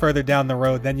looking further down the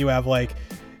road, then you have like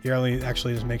you're only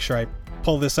actually just make sure I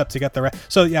pull this up to get the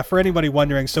so yeah, for anybody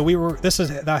wondering, so this is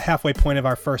the halfway point of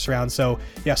our first round. So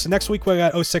yeah, so next week we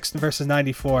got 06 versus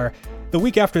 94. The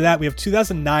week after that we have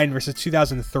 2009 versus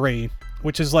 2003,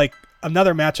 which is like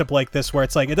another matchup like this where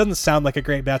it's like it doesn't sound like a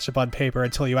great matchup on paper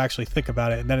until you actually think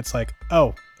about it, and then it's like,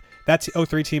 oh, that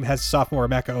 03 team has sophomore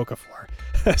Emeka Okafor.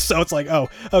 So it's like, oh,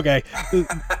 okay,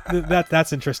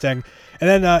 that's interesting. And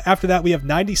then after that we have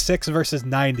 96 versus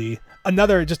 90,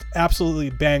 another just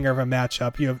absolutely banger of a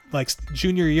matchup. You have like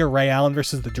junior year Ray Allen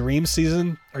versus the Dream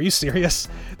season. Are you serious?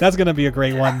 That's gonna be a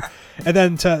great one. And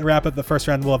then to wrap up the first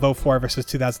round, we'll have 04 versus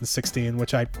 2016,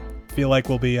 which I feel like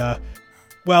will be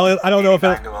well, I don't know if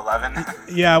it. 11.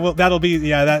 Yeah, well,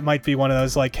 that might be one of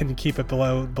those like can you keep it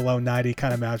below 90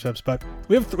 kind of matchups. But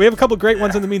we have a couple great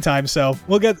ones in the meantime, so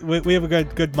we have a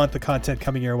good month of content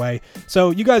coming your way.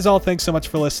 So you guys all, thanks so much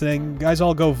for listening. You guys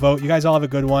all go vote. You guys all have a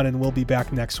good one, and we'll be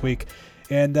back next week.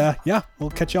 And yeah,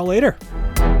 we'll catch y'all later.